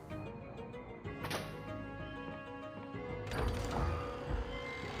now.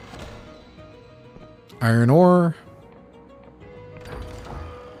 Iron ore.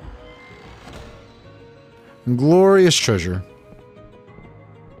 And glorious treasure.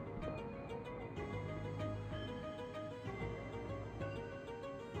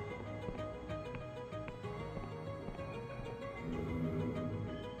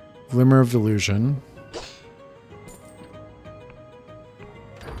 Glimmer of Delusion.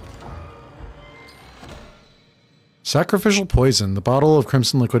 Sacrificial poison. The bottle of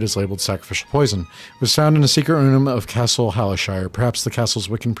crimson liquid is labeled sacrificial poison. It was found in a secret room of Castle Hallishire. Perhaps the castle's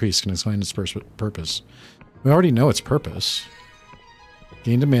Wiccan priest can explain its purpose. We already know its purpose.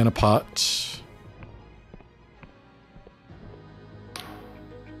 Gained a mana pot.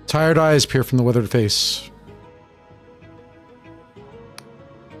 Tired eyes peer from the withered face.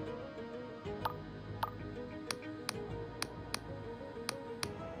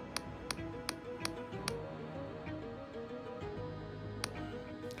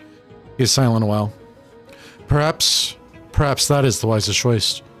 He is silent a while. Perhaps that is the wisest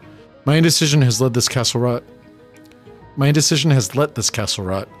choice. My indecision has led this castle rot. My indecision has let this castle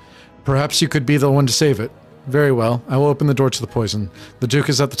rot. Perhaps you could be the one to save it. Very well, I will open the door to the poison. The Duke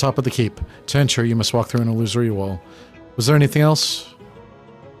is at the top of the keep. To enter, you must walk through an illusory wall. Was there anything else?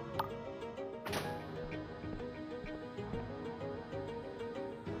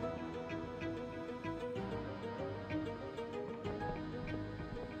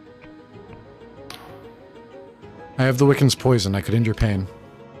 I have the Wiccan's poison. I could end your pain.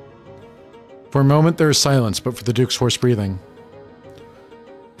 For a moment there is silence, but for the Duke's hoarse breathing.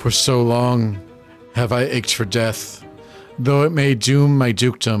 For so long have I ached for death. Though it may doom my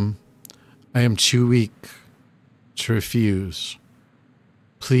dukedom, I am too weak to refuse.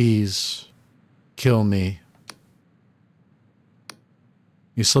 Please, kill me.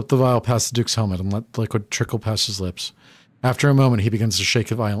 You slip the vial past the Duke's helmet and let the liquid trickle past his lips. After a moment, he begins to shake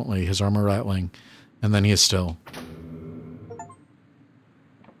violently, his armor rattling, and then he is still.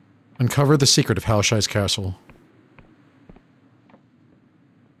 Uncover the secret of Hallishire's castle.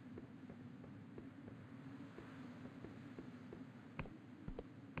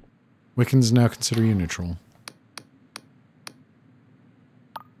 Wiccans now consider you neutral.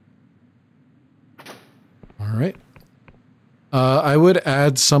 Alright. I would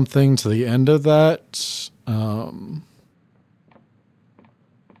add something to the end of that.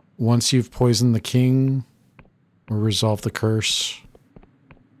 Once you've poisoned the king, or resolved the curse.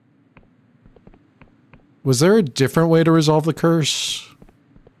 Was there a different way to resolve the curse?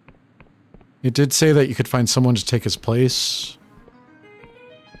 It did say that you could find someone to take his place.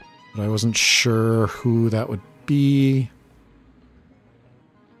 But I wasn't sure who that would be.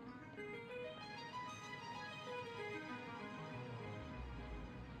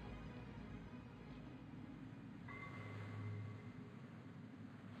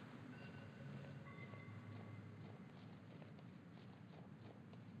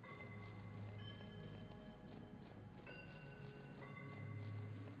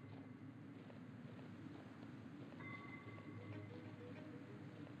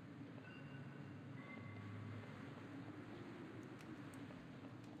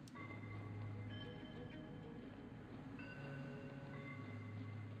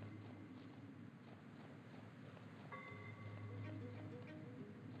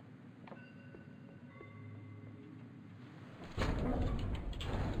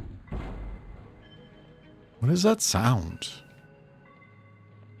 What is that sound?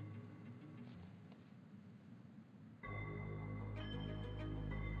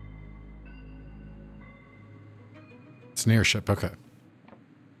 It's an airship, okay.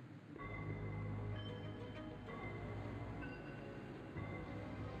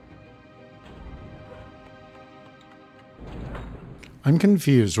 I'm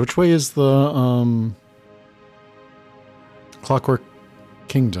confused. Which way is the, Clockwork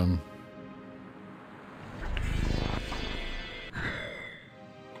Kingdom?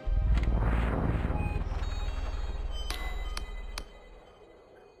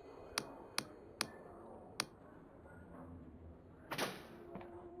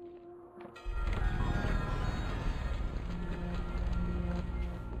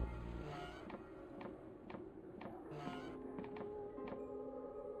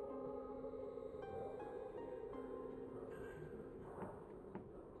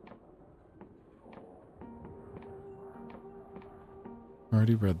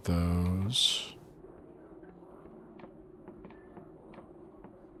 Already read those.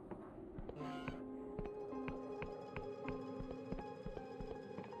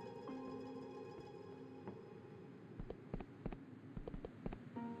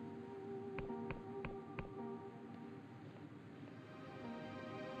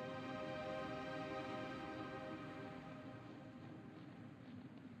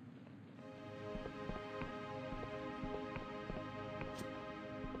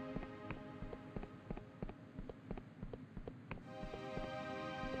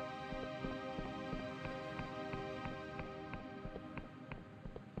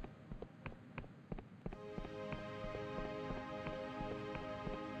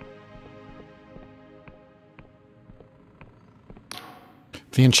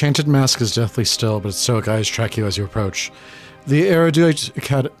 The enchanted mask is deathly still, but its stoic eyes track you as you approach. The erudite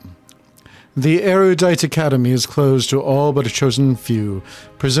academy is closed to all but a chosen few.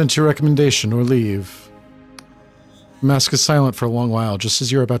 Present your recommendation or leave. The mask is silent for a long while. Just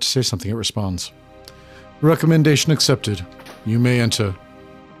as you're about to say something, it responds. Recommendation accepted. You may enter.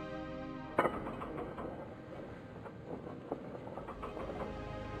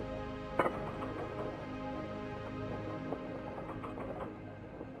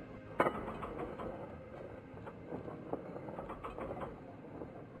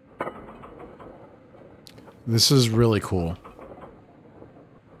 This is really cool.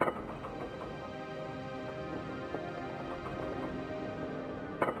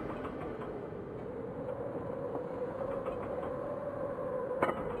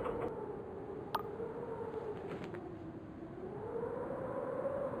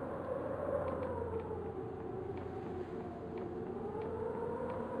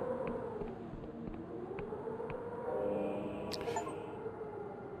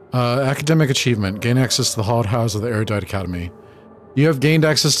 Academic achievement. Gain access to the hallowed house of the Erudite Academy. You have gained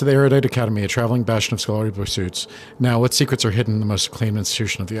access to the Erudite Academy, a traveling bastion of scholarly pursuits. Now, what secrets are hidden in the most acclaimed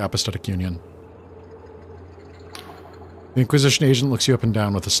institution of the Apostolic Union? The Inquisition agent looks you up and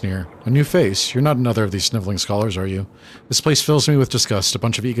down with a sneer. A new face? You're not another of these sniveling scholars, are you? This place fills me with disgust, a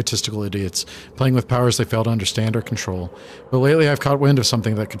bunch of egotistical idiots, playing with powers they fail to understand or control. But lately I've caught wind of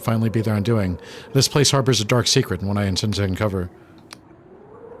something that could finally be their undoing. This place harbors a dark secret, and one I intend to uncover.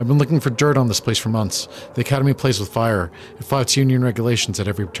 I've been looking for dirt on this place for months. The Academy plays with fire. It flouts Union regulations at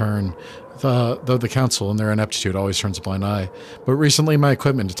every turn, though the Council, in their ineptitude, always turns a blind eye. But recently my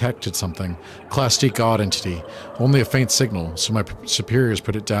equipment detected something. Class D God entity. Only a faint signal, so my superiors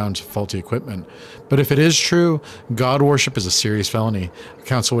put it down to faulty equipment. But if it is true, God worship is a serious felony. The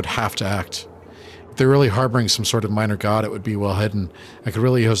Council would have to act. If they're really harboring some sort of minor god, it would be well hidden. I could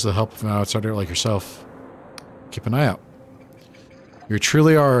really use the help of an outsider like yourself. Keep an eye out. You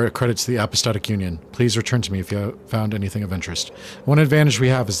truly are a credit to the Apostolic Union. Please return to me if you have found anything of interest. One advantage we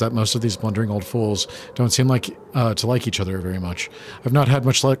have is that most of these blundering old fools don't seem like to like each other very much. I've not had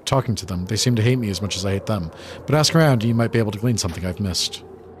much luck talking to them. They seem to hate me as much as I hate them. But ask around and you might be able to glean something I've missed.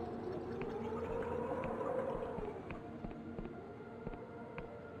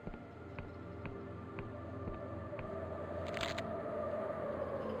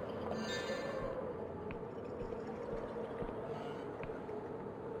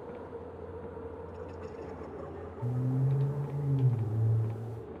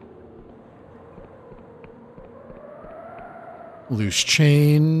 Loose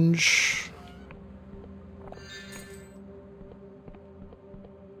change.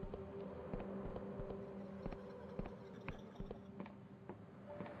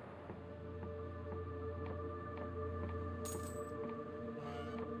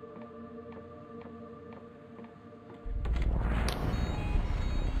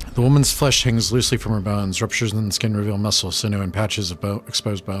 The woman's flesh hangs loosely from her bones. Ruptures in the skin reveal muscle, sinew, and patches of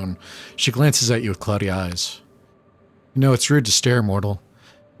exposed bone. She glances at you with cloudy eyes. You know, it's rude to stare, mortal.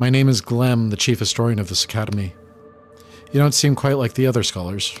 My name is Glem, the chief historian of this academy. You don't seem quite like the other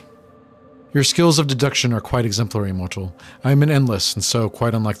scholars. Your skills of deduction are quite exemplary, mortal. I am an endless, and so,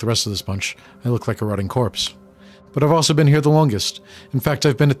 quite unlike the rest of this bunch, I look like a rotting corpse. But I've also been here the longest. In fact,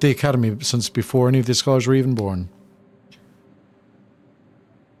 I've been at the academy since before any of the scholars were even born.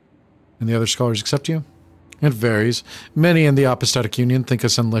 And the other scholars accept you? It varies. Many in the Apostolic Union think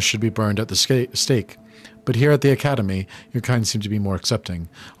us endless should be burned at the stake. But here at the Academy, your kind seem to be more accepting,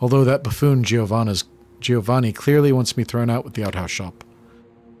 although that buffoon Giovanni clearly wants me thrown out with the outhouse shop.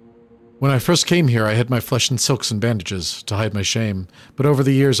 When I first came here, I hid my flesh in silks and bandages, to hide my shame, but over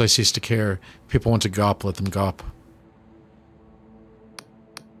the years I ceased to care. People want to gawp, let them gawp.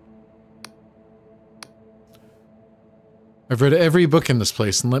 I've read every book in this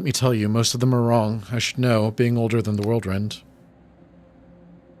place, and let me tell you, most of them are wrong. I should know, being older than the world rend.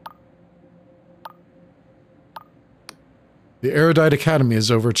 The Erudite Academy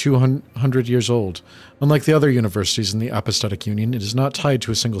is over 200 years old. Unlike the other universities in the Apostolic Union, it is not tied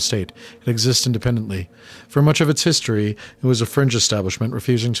to a single state. It exists independently. For much of its history, it was a fringe establishment,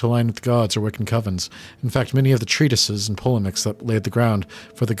 refusing to align with the gods or Wiccan covens. In fact, many of the treatises and polemics that laid the ground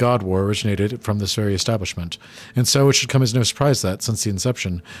for the God War originated from this very establishment. And so it should come as no surprise that, since the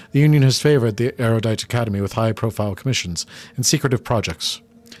inception, the Union has favored the Erudite Academy with high-profile commissions and secretive projects.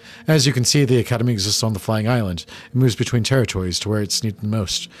 As you can see, the Academy exists on the Flying Island. It moves between territories to where it's needed the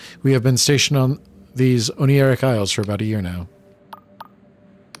most. We have been stationed on these Oneiric Isles for about a year now.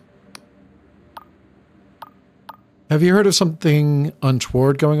 Have you heard of something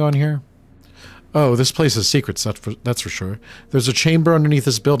untoward going on here? Oh, this place has secrets, that's for sure. There's a chamber underneath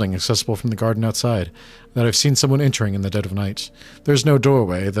this building, accessible from the garden outside, that I've seen someone entering in the dead of night. There's no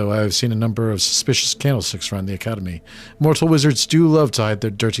doorway, though I have seen a number of suspicious candlesticks around the academy. Mortal wizards do love to hide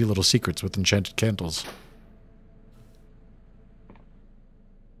their dirty little secrets with enchanted candles.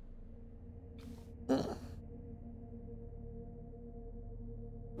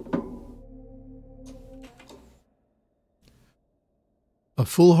 A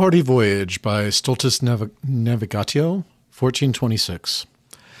Foolhardy Voyage by Stultus Navigatio, 1426.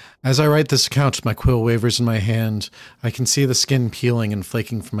 As I write this account, my quill wavers in my hand. I can see the skin peeling and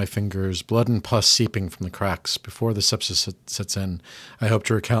flaking from my fingers, blood and pus seeping from the cracks. Before the sepsis sets in, I hope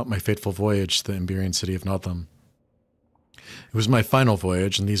to recount my fateful voyage to the Emberian city of Nodlam. It was my final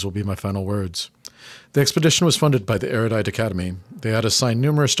voyage, and these will be my final words. The expedition was funded by the Erudite Academy. They had us sign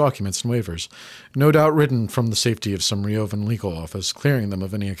numerous documents and waivers, no doubt written from the safety of some Riovan legal office, clearing them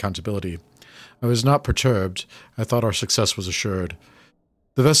of any accountability. I was not perturbed. I thought our success was assured.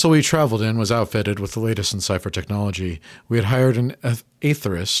 The vessel we traveled in was outfitted with the latest in cipher technology. We had hired an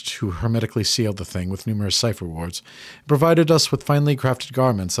aetherist who hermetically sealed the thing with numerous cipher wards, and provided us with finely crafted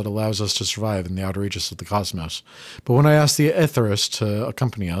garments that allows us to survive in the outer reaches of the cosmos. But when I asked the aetherist to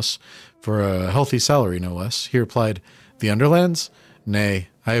accompany us, for a healthy salary no less, he replied, "The Underlands? Nay,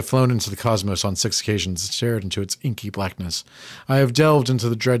 I have flown into the cosmos on 6 occasions and stared into its inky blackness. I have delved into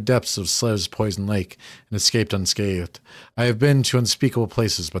the dread depths of Slev's poison lake and escaped unscathed. I have been to unspeakable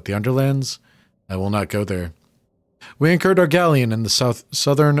places, but the Underlands? I will not go there." We anchored our galleon in the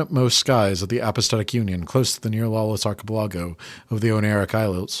southernmost skies of the Apostolic Union, close to the near-lawless archipelago of the Oneric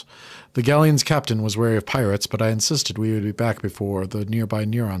Isles. The galleon's captain was wary of pirates, but I insisted we would be back before the nearby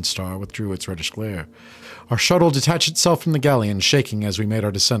Neuron star withdrew its reddish glare. Our shuttle detached itself from the galleon, shaking as we made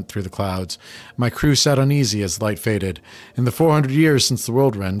our descent through the clouds. My crew sat uneasy as the light faded. In the 400 years since the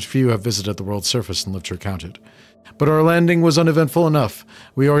world end, few have visited the world's surface and lived to recount it. But our landing was uneventful enough.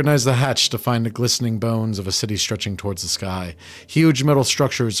 We organized the hatch to find the glistening bones of a city stretching towards the sky. Huge metal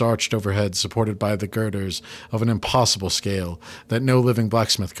structures arched overhead, supported by the girders of an impossible scale that no living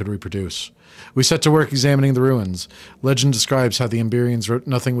blacksmith could reproduce. We set to work examining the ruins. Legend describes how the Emberians wrote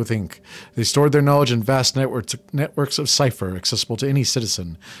nothing with ink. They stored their knowledge in vast networks of cipher accessible to any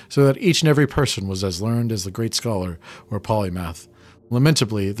citizen, so that each and every person was as learned as the great scholar or polymath.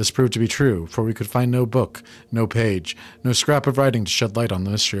 Lamentably, this proved to be true, for we could find no book, no page, no scrap of writing to shed light on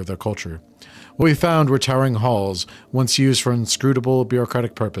the mystery of their culture. What we found were towering halls, once used for inscrutable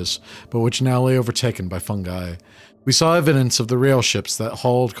bureaucratic purpose, but which now lay overtaken by fungi. We saw evidence of the rail ships that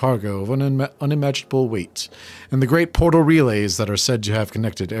hauled cargo of unimaginable weight, and the great portal relays that are said to have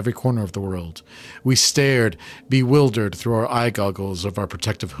connected every corner of the world. We stared, bewildered, through our eye goggles of our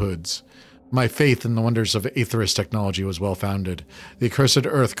protective hoods. My faith in the wonders of aetherist technology was well-founded. The accursed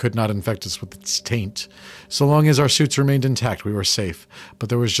Earth could not infect us with its taint. So long as our suits remained intact, we were safe, but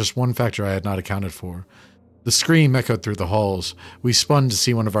there was just one factor I had not accounted for. The scream echoed through the halls. We spun to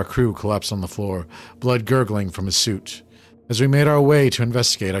see one of our crew collapse on the floor, blood gurgling from his suit. As we made our way to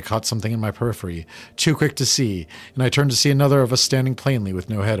investigate, I caught something in my periphery, too quick to see, and I turned to see another of us standing plainly with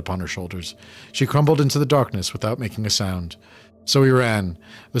no head upon her shoulders. She crumbled into the darkness without making a sound. So we ran.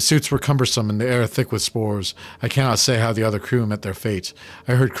 The suits were cumbersome and the air thick with spores. I cannot say how the other crew met their fate.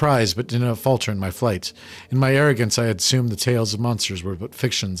 I heard cries but did not falter in my flight. In my arrogance I had assumed the tales of monsters were but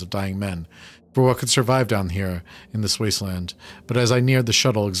fictions of dying men. For what could survive down here, in this wasteland? But as I neared the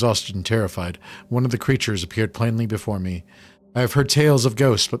shuttle, exhausted and terrified, one of the creatures appeared plainly before me. I have heard tales of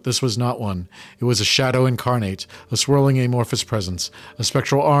ghosts, but this was not one. It was a shadow incarnate, a swirling amorphous presence. A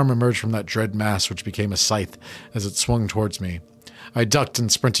spectral arm emerged from that dread mass which became a scythe as it swung towards me. I ducked and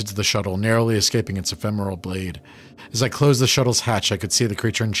sprinted to the shuttle, narrowly escaping its ephemeral blade. As I closed the shuttle's hatch, I could see the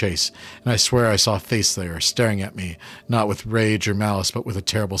creature in chase, and I swear I saw a face there, staring at me, not with rage or malice, but with a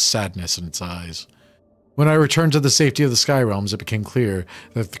terrible sadness in its eyes. When I returned to the safety of the Sky Realms, it became clear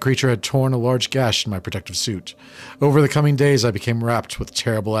that the creature had torn a large gash in my protective suit. Over the coming days, I became racked with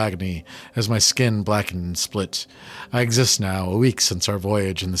terrible agony as my skin blackened and split. I exist now, a week since our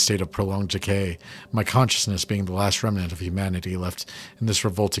voyage, in the state of prolonged decay, my consciousness being the last remnant of humanity left in this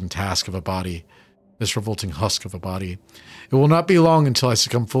revolting husk of a body. It will not be long until I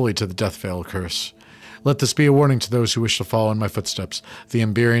succumb fully to the Death Veil curse. Let this be a warning to those who wish to follow in my footsteps. The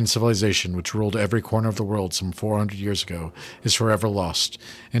Emberian civilization, which ruled every corner of the world some 400 years ago, is forever lost,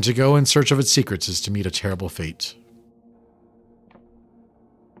 and to go in search of its secrets is to meet a terrible fate.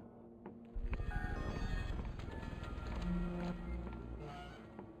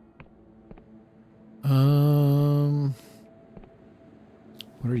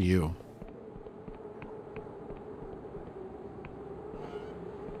 What are you?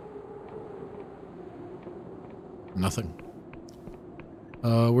 Nothing.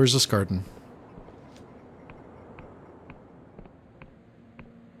 Where's this garden?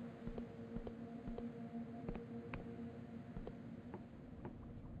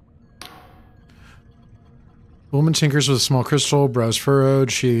 The woman tinkers with a small crystal, brows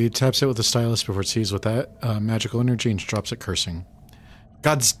furrowed. She taps it with a stylus before it sees with that magical energy and drops it cursing.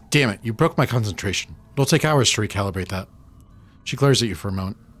 God damn it, you broke my concentration. It'll take hours to recalibrate that. She glares at you for a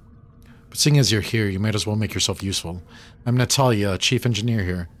moment. But seeing as you're here, you might as well make yourself useful. I'm Natalia, chief engineer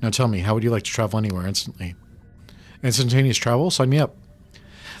here. Now tell me, how would you like to travel anywhere instantly? Instantaneous travel? Sign me up.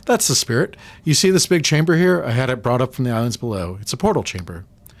 That's the spirit. You see this big chamber here? I had it brought up from the islands below. It's a portal chamber.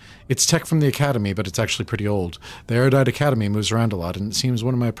 It's tech from the Academy, but it's actually pretty old. The Erudite Academy moves around a lot, and it seems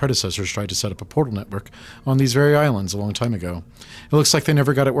one of my predecessors tried to set up a portal network on these very islands a long time ago. It looks like they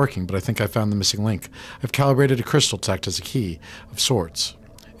never got it working, but I think I found the missing link. I've calibrated a crystal to act as a key of sorts.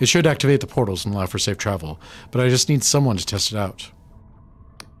 It should activate the portals and allow for safe travel, but I just need someone to test it out.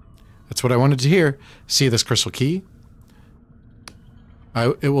 That's what I wanted to hear. See this crystal key?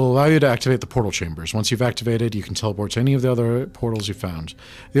 It will allow you to activate the portal chambers. Once you've activated, you can teleport to any of the other portals you found.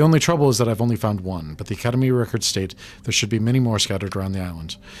 The only trouble is that I've only found one, but the Academy records state there should be many more scattered around the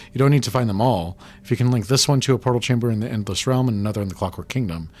island. You don't need to find them all. If you can link this one to a portal chamber in the Endless Realm and another in the Clockwork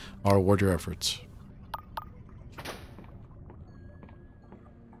Kingdom, I'll reward your efforts.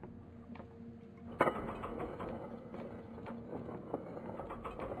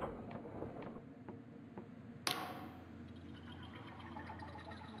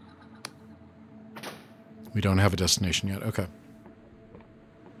 We don't have a destination yet. Okay.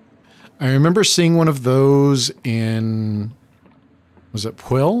 I remember seeing one of those in... Was it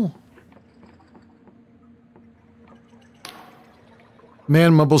Quill?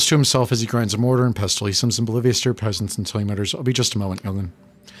 Man mumbles to himself as he grinds a mortar and pestle. He sims oblivious to your presence until he mutters, "I'll be just a moment, young'un."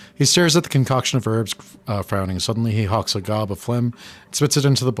 He stares at the concoction of herbs, frowning. Suddenly he hawks a gob of phlegm and spits it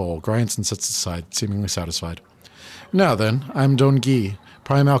into the bowl, grinds and sets it aside, seemingly satisfied. Now then, I'm Don Guy,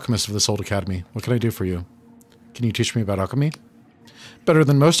 prime alchemist of this old academy. What can I do for you? Can you teach me about alchemy? Better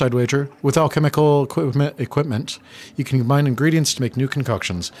than most, I'd wager. With alchemical equipment, you can combine ingredients to make new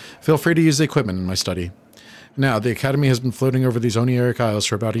concoctions. Feel free to use the equipment in my study. Now, the Academy has been floating over these Onieric Isles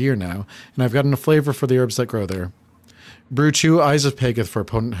for about a year now, and I've gotten a flavor for the herbs that grow there. Brew 2 Eyes of Pegeth for a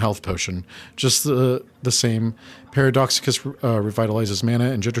potent health potion. Just the same, Paradoxicus revitalizes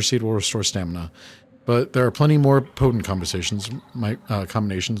mana, and Jitterseed will restore stamina. But there are plenty more potent combinations,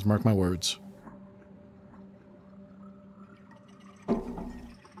 mark my words.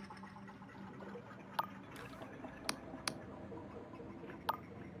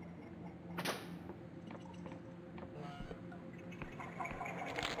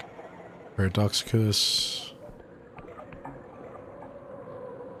 Paradoxicus.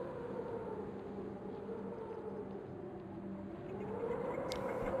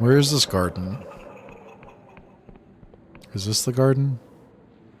 Where is this garden? Is this the garden?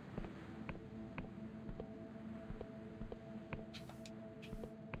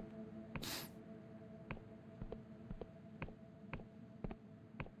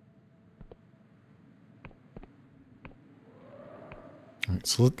 All right,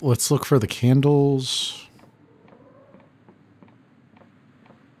 so let's look for the candles.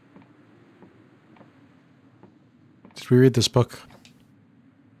 Did we read this book?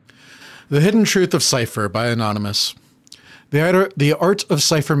 The Hidden Truth of Cipher by Anonymous. The art of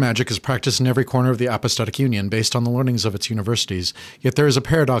cipher magic is practiced in every corner of the Apostolic Union based on the learnings of its universities, yet there is a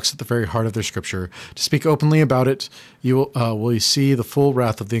paradox at the very heart of their scripture. To speak openly about it, you will see the full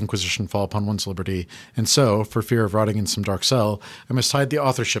wrath of the Inquisition fall upon one's liberty, and so, for fear of rotting in some dark cell, I must hide the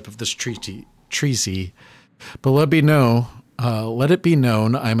authorship of this treatise. But let it be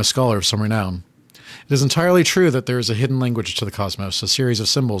known I am a scholar of some renown. It is entirely true that there is a hidden language to the cosmos, a series of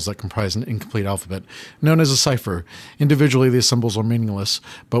symbols that comprise an incomplete alphabet, known as a cipher. Individually, these symbols are meaningless,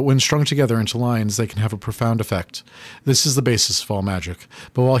 but when strung together into lines, they can have a profound effect. This is the basis of all magic.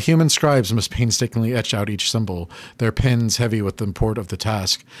 But while human scribes must painstakingly etch out each symbol, their pens heavy with the import of the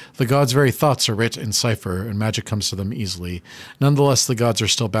task, the gods' very thoughts are writ in cipher, and magic comes to them easily. Nonetheless, the gods are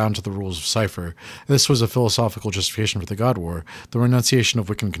still bound to the rules of cipher. This was a philosophical justification for the God War, the renunciation of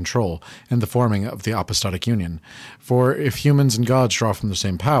Wiccan control, and the forming of the Apostolic Union. For if humans and gods draw from the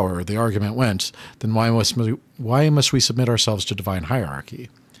same power, the argument went, then why must we submit ourselves to divine hierarchy?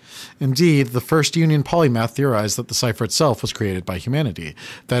 Indeed, the first Union polymath theorized that the cipher itself was created by humanity,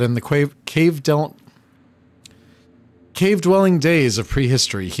 that in the cave-dwelling days of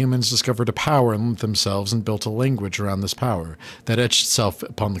prehistory, humans discovered a power in themselves and built a language around this power that etched itself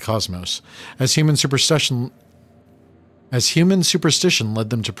upon the cosmos. As human superstition As human superstition led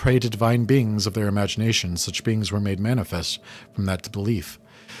them to pray to divine beings of their imagination, such beings were made manifest from that belief.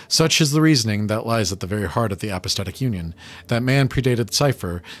 Such is the reasoning that lies at the very heart of the apostatic union, that man predated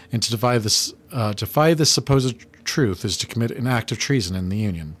cipher, and to defy this supposed truth is to commit an act of treason in the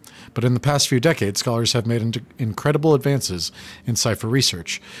union. But in the past few decades, scholars have made incredible advances in cipher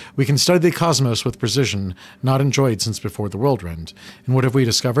research. We can study the cosmos with precision not enjoyed since before the world end. And what have we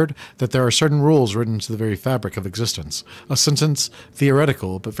discovered? That there are certain rules written into the very fabric of existence. A sentence,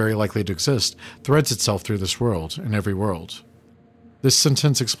 theoretical but very likely to exist, threads itself through this world, and every world. This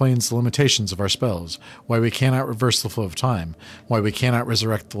sentence explains the limitations of our spells, why we cannot reverse the flow of time, why we cannot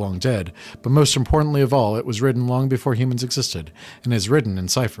resurrect the long dead, but most importantly of all, it was written long before humans existed, and is written in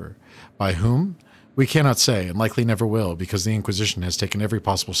cipher. By whom? We cannot say, and likely never will, because the Inquisition has taken every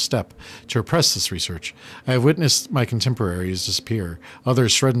possible step to repress this research. I have witnessed my contemporaries disappear,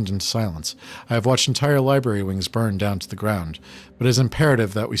 others shredded into silence. I have watched entire library wings burn down to the ground, but it is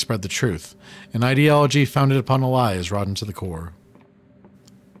imperative that we spread the truth. An ideology founded upon a lie is rotten to the core.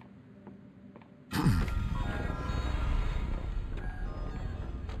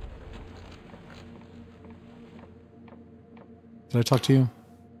 Did I talk to you?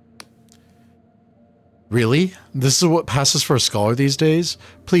 Really? This is what passes for a scholar these days?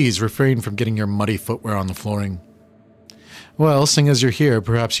 Please refrain from getting your muddy footwear on the flooring. Well, seeing as you're here,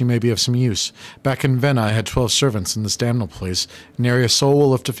 perhaps you may be of some use. Back in Vienna, I had 12 servants in this damnable place. Nary a soul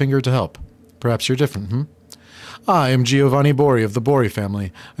will lift a finger to help. Perhaps you're different, I am Giovanni Bori of the Bori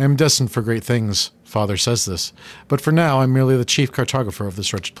family. I am destined for great things. Father says this. But for now, I'm merely the chief cartographer of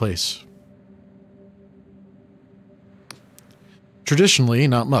this wretched place. Traditionally,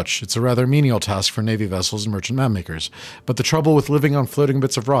 not much. It's a rather menial task for navy vessels and merchant mapmakers. But the trouble with living on floating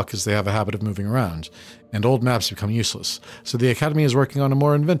bits of rock is they have a habit of moving around, and old maps become useless. So the Academy is working on a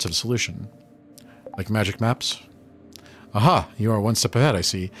more inventive solution. Like magic maps? Aha, you are one step ahead, I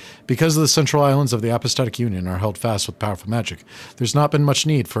see. Because the central islands of the Apostatic Union are held fast with powerful magic, there's not been much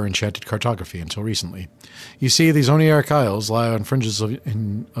need for enchanted cartography until recently. You see, these Oniaric Isles lie on fringes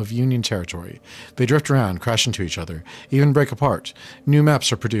of Union territory. They drift around, crash into each other, even break apart. New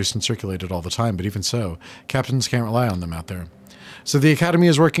maps are produced and circulated all the time, but even so, captains can't rely on them out there. So the Academy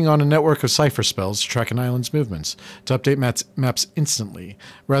is working on a network of cipher spells to track an island's movements, to update maps instantly.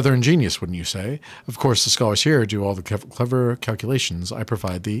 Rather ingenious, wouldn't you say? Of course, the scholars here do all the clever calculations. I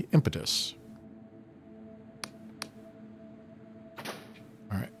provide the impetus.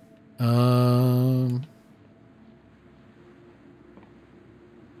 All right.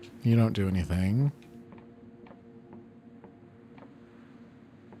 You don't do anything.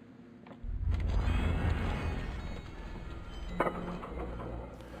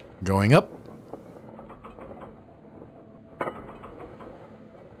 Going up.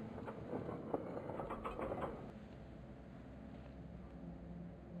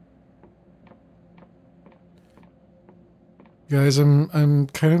 Guys, I'm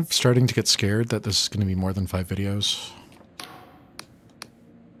kind of starting to get scared that this is going to be more than 5 videos.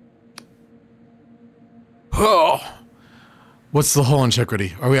 Oh! What's the hull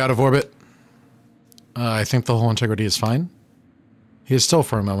integrity? Are we out of orbit? I think the hull integrity is fine. He is still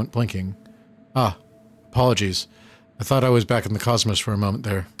for a moment, blinking. Ah, apologies. I thought I was back in the cosmos for a moment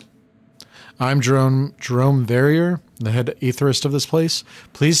there. I'm Jerome Verrier, the head aetherist of this place.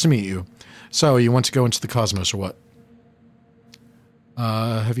 Pleased to meet you. So, you want to go into the cosmos or what?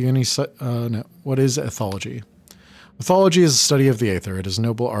 Have you any... no. What is ethology? Ethology is the study of the aether. It is a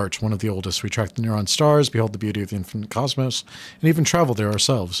noble art, one of the oldest. We track the neon stars, behold the beauty of the infinite cosmos, and even travel there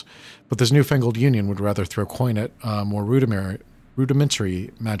ourselves. But this newfangled union would rather throw coin at more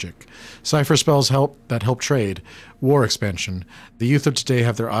rudimentary magic. Cipher spells help trade, war expansion. The youth of today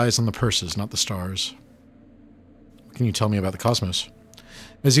have their eyes on the purses, not the stars. What can you tell me about the cosmos?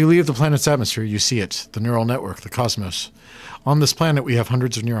 As you leave the planet's atmosphere, you see it, the neural network, the cosmos. On this planet, we have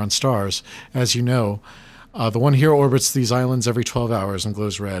hundreds of neon stars. As you know, the one here orbits these islands every 12 hours and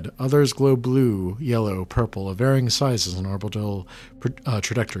glows red. Others glow blue, yellow, purple, of varying sizes and orbital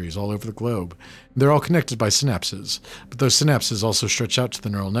trajectories all over the globe. They're all connected by synapses, but those synapses also stretch out to the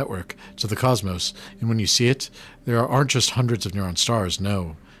neural network, to the cosmos, and when you see it, there aren't just hundreds of neon stars,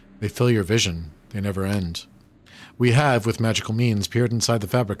 no. They fill your vision. They never end. We have, with magical means, peered inside the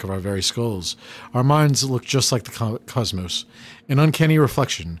fabric of our very skulls. Our minds look just like the cosmos. An uncanny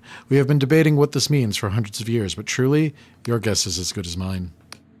reflection. We have been debating what this means for hundreds of years, but truly, your guess is as good as mine.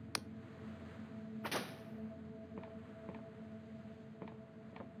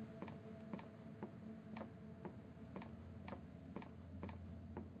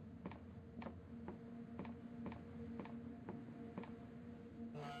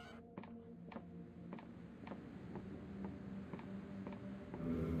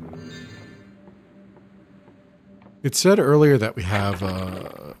 It said earlier that we have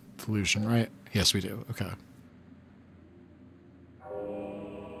Delusion, right? Yes, we do. Okay.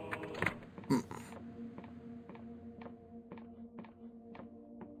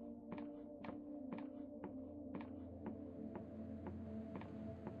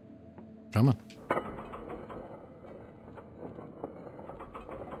 Come on.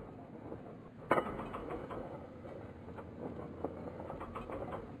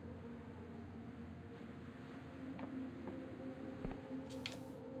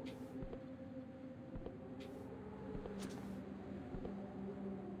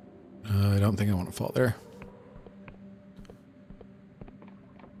 I don't think I want to fall there.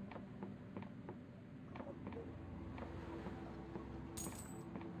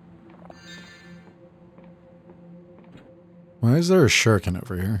 Why is there a shuriken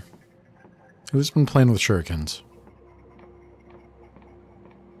over here? Who's been playing with shurikens?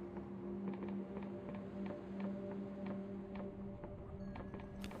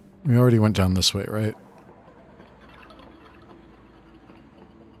 We already went down this way, right?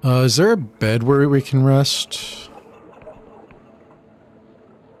 Is there a bed where we can rest?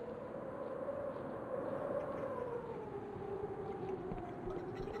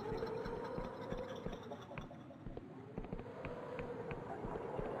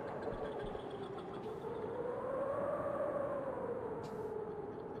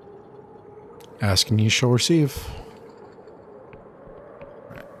 Asking you shall receive.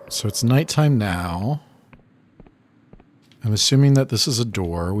 Right. So it's nighttime now. I'm assuming that this is a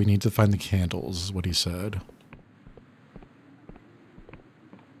door. We need to find the candles, is what he said.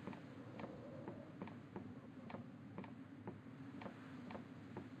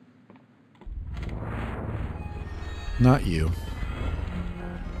 Not you.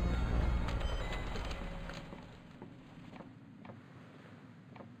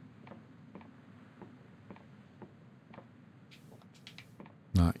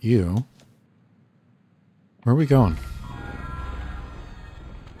 Not you. Where are we going?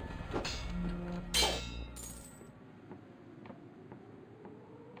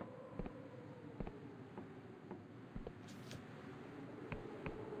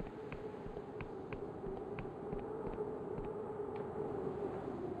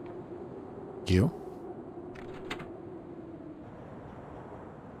 You?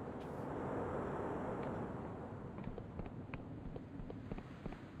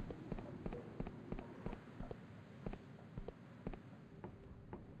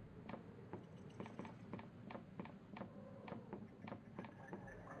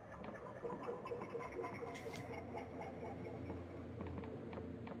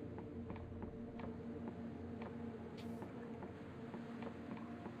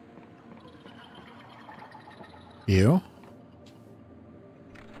 You?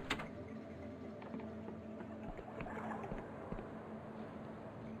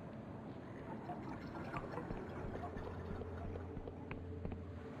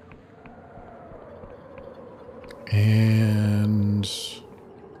 And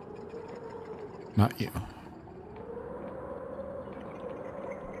not you.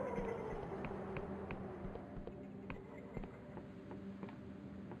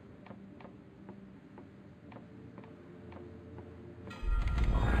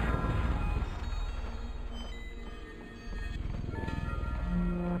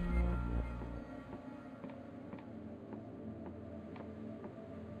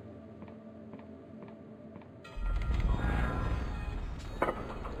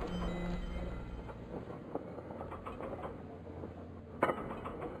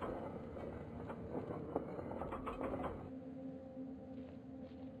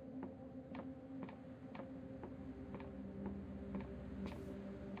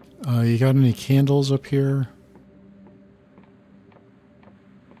 You got any candles up here?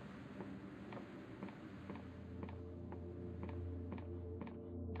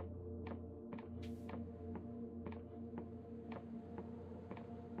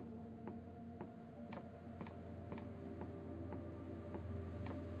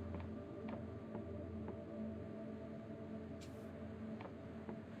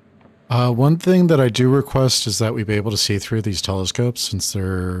 One thing that I do request is that we be able to see through these telescopes since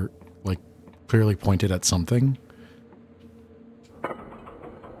they're, like, clearly pointed at something.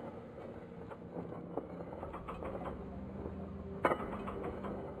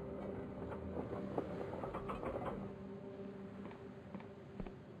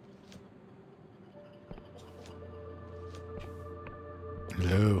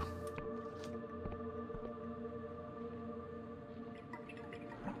 Hello.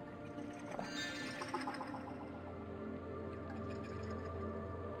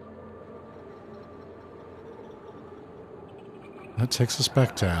 That takes us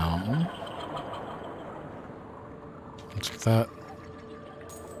back down. Looks like that.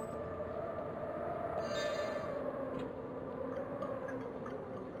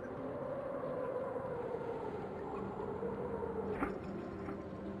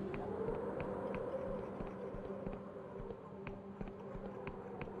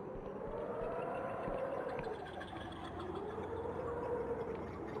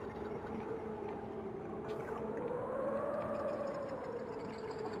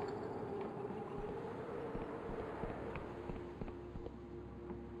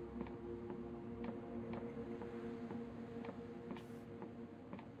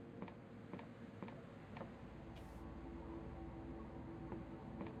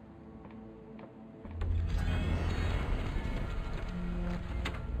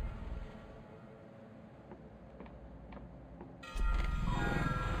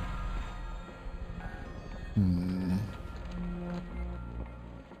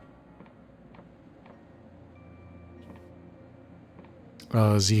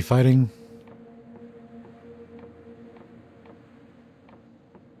 Z fighting.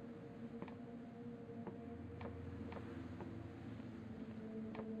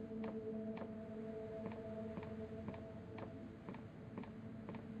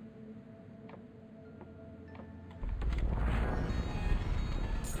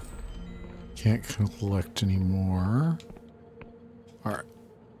 Can't collect anymore. All right.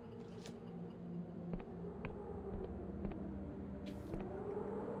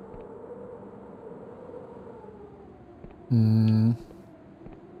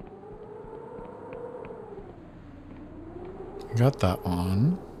 Got that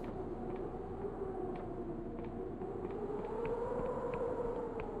one.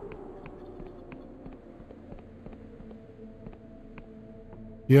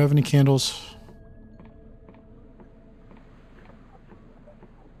 Do you have any candles?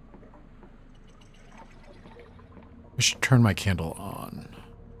 I should turn my candle on.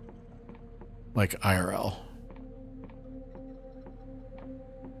 Like IRL.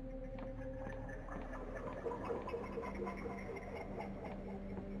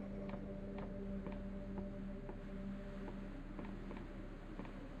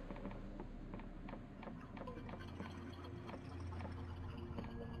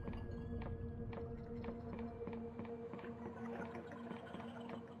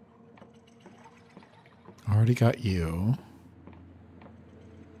 Already got you.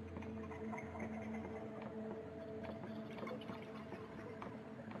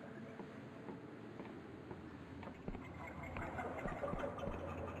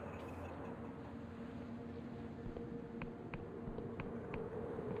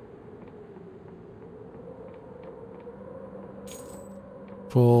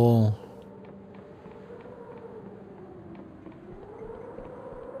 Full.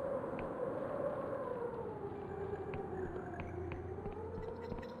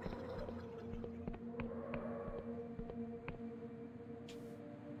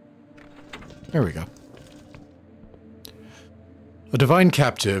 There we go. A divine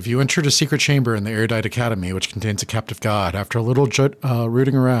captive. You entered a secret chamber in the Erudite Academy, which contains a captive god. After a little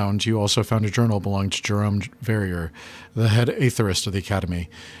rooting around, you also found a journal belonging to Jerome Verrier, the head aetherist of the Academy.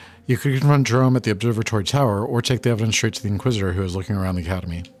 You could confront Jerome at the observatory tower, or take the evidence straight to the Inquisitor, who is looking around the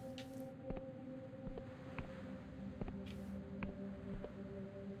Academy.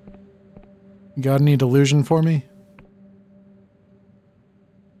 You got any delusion for me?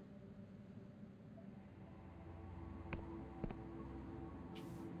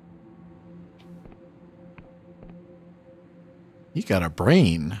 You got a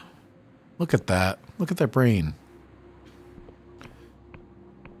brain. Look at that. Look at that brain.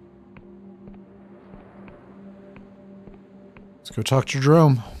 Let's go talk to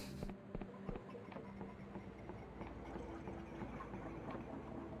Jerome.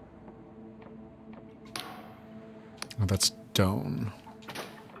 Oh, that's stone.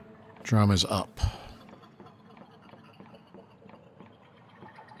 Jerome is up.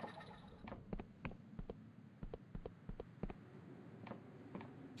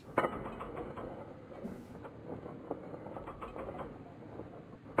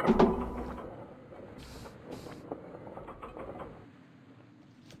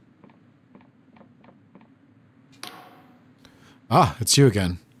 Ah, it's you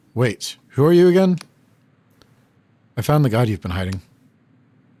again. Wait, who are you again? I found the god you've been hiding.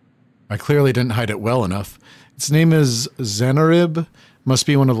 I clearly didn't hide it well enough. Its name is Xanarib. Must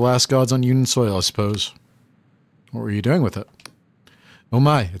be one of the last gods on Union soil, I suppose. What were you doing with it? Oh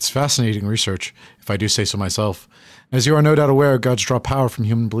my, it's fascinating research, if I do say so myself. As you are no doubt aware, gods draw power from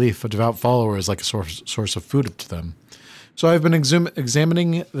human belief. A devout follower is like a source of food to them. So I've been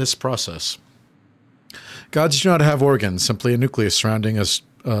examining this process. Gods do not have organs, simply a nucleus surrounding us,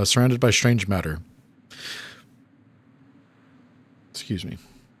 surrounded by strange matter. Excuse me.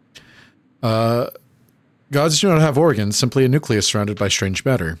 Gods do not have organs, simply a nucleus surrounded by strange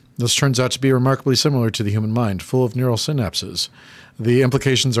matter. This turns out to be remarkably similar to the human mind, full of neural synapses. The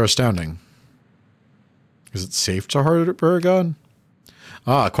implications are astounding. Is it safe to harbor a god?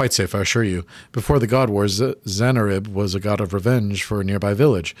 Ah, quite safe, I assure you. Before the God Wars, Xanarib was a god of revenge for a nearby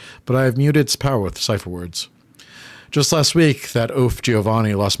village, but I have muted its power with cipher words. Just last week, that oaf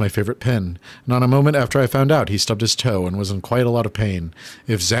Giovanni lost my favorite pen, and on a moment after I found out, he stubbed his toe and was in quite a lot of pain.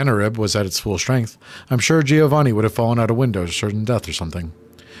 If Xanarib was at its full strength, I'm sure Giovanni would have fallen out a window to certain death or something.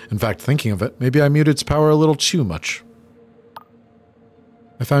 In fact, thinking of it, maybe I muted its power a little too much.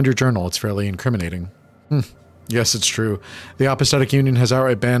 I found your journal. It's fairly incriminating. Yes, it's true. The Apostatic Union has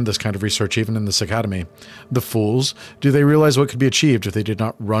outright banned this kind of research even in this academy. The fools! Do they realize what could be achieved if they did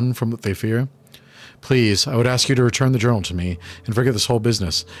not run from what they fear? Please, I would ask you to return the journal to me, and forget this whole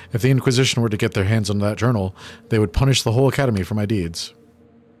business. If the Inquisition were to get their hands on that journal, they would punish the whole academy for my deeds.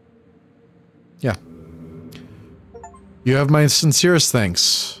 Yeah. You have my sincerest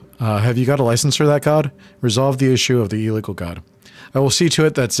thanks. Have you got a license for that god? Resolve the issue of the illegal god. I will see to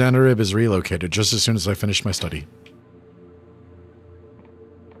it that Xanarib is relocated just as soon as I finish my study.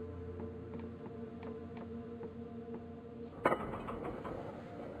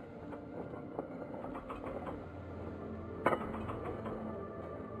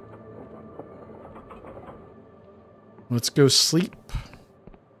 Let's go sleep.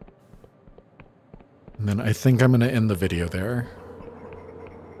 And then I think I'm going to end the video there.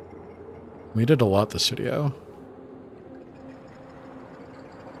 We did a lot this video.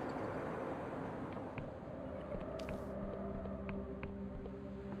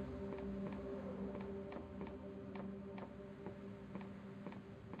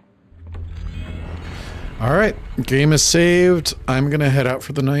 Alright, game is saved. I'm going to head out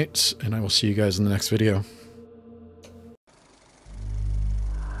for the night, and I will see you guys in the next video.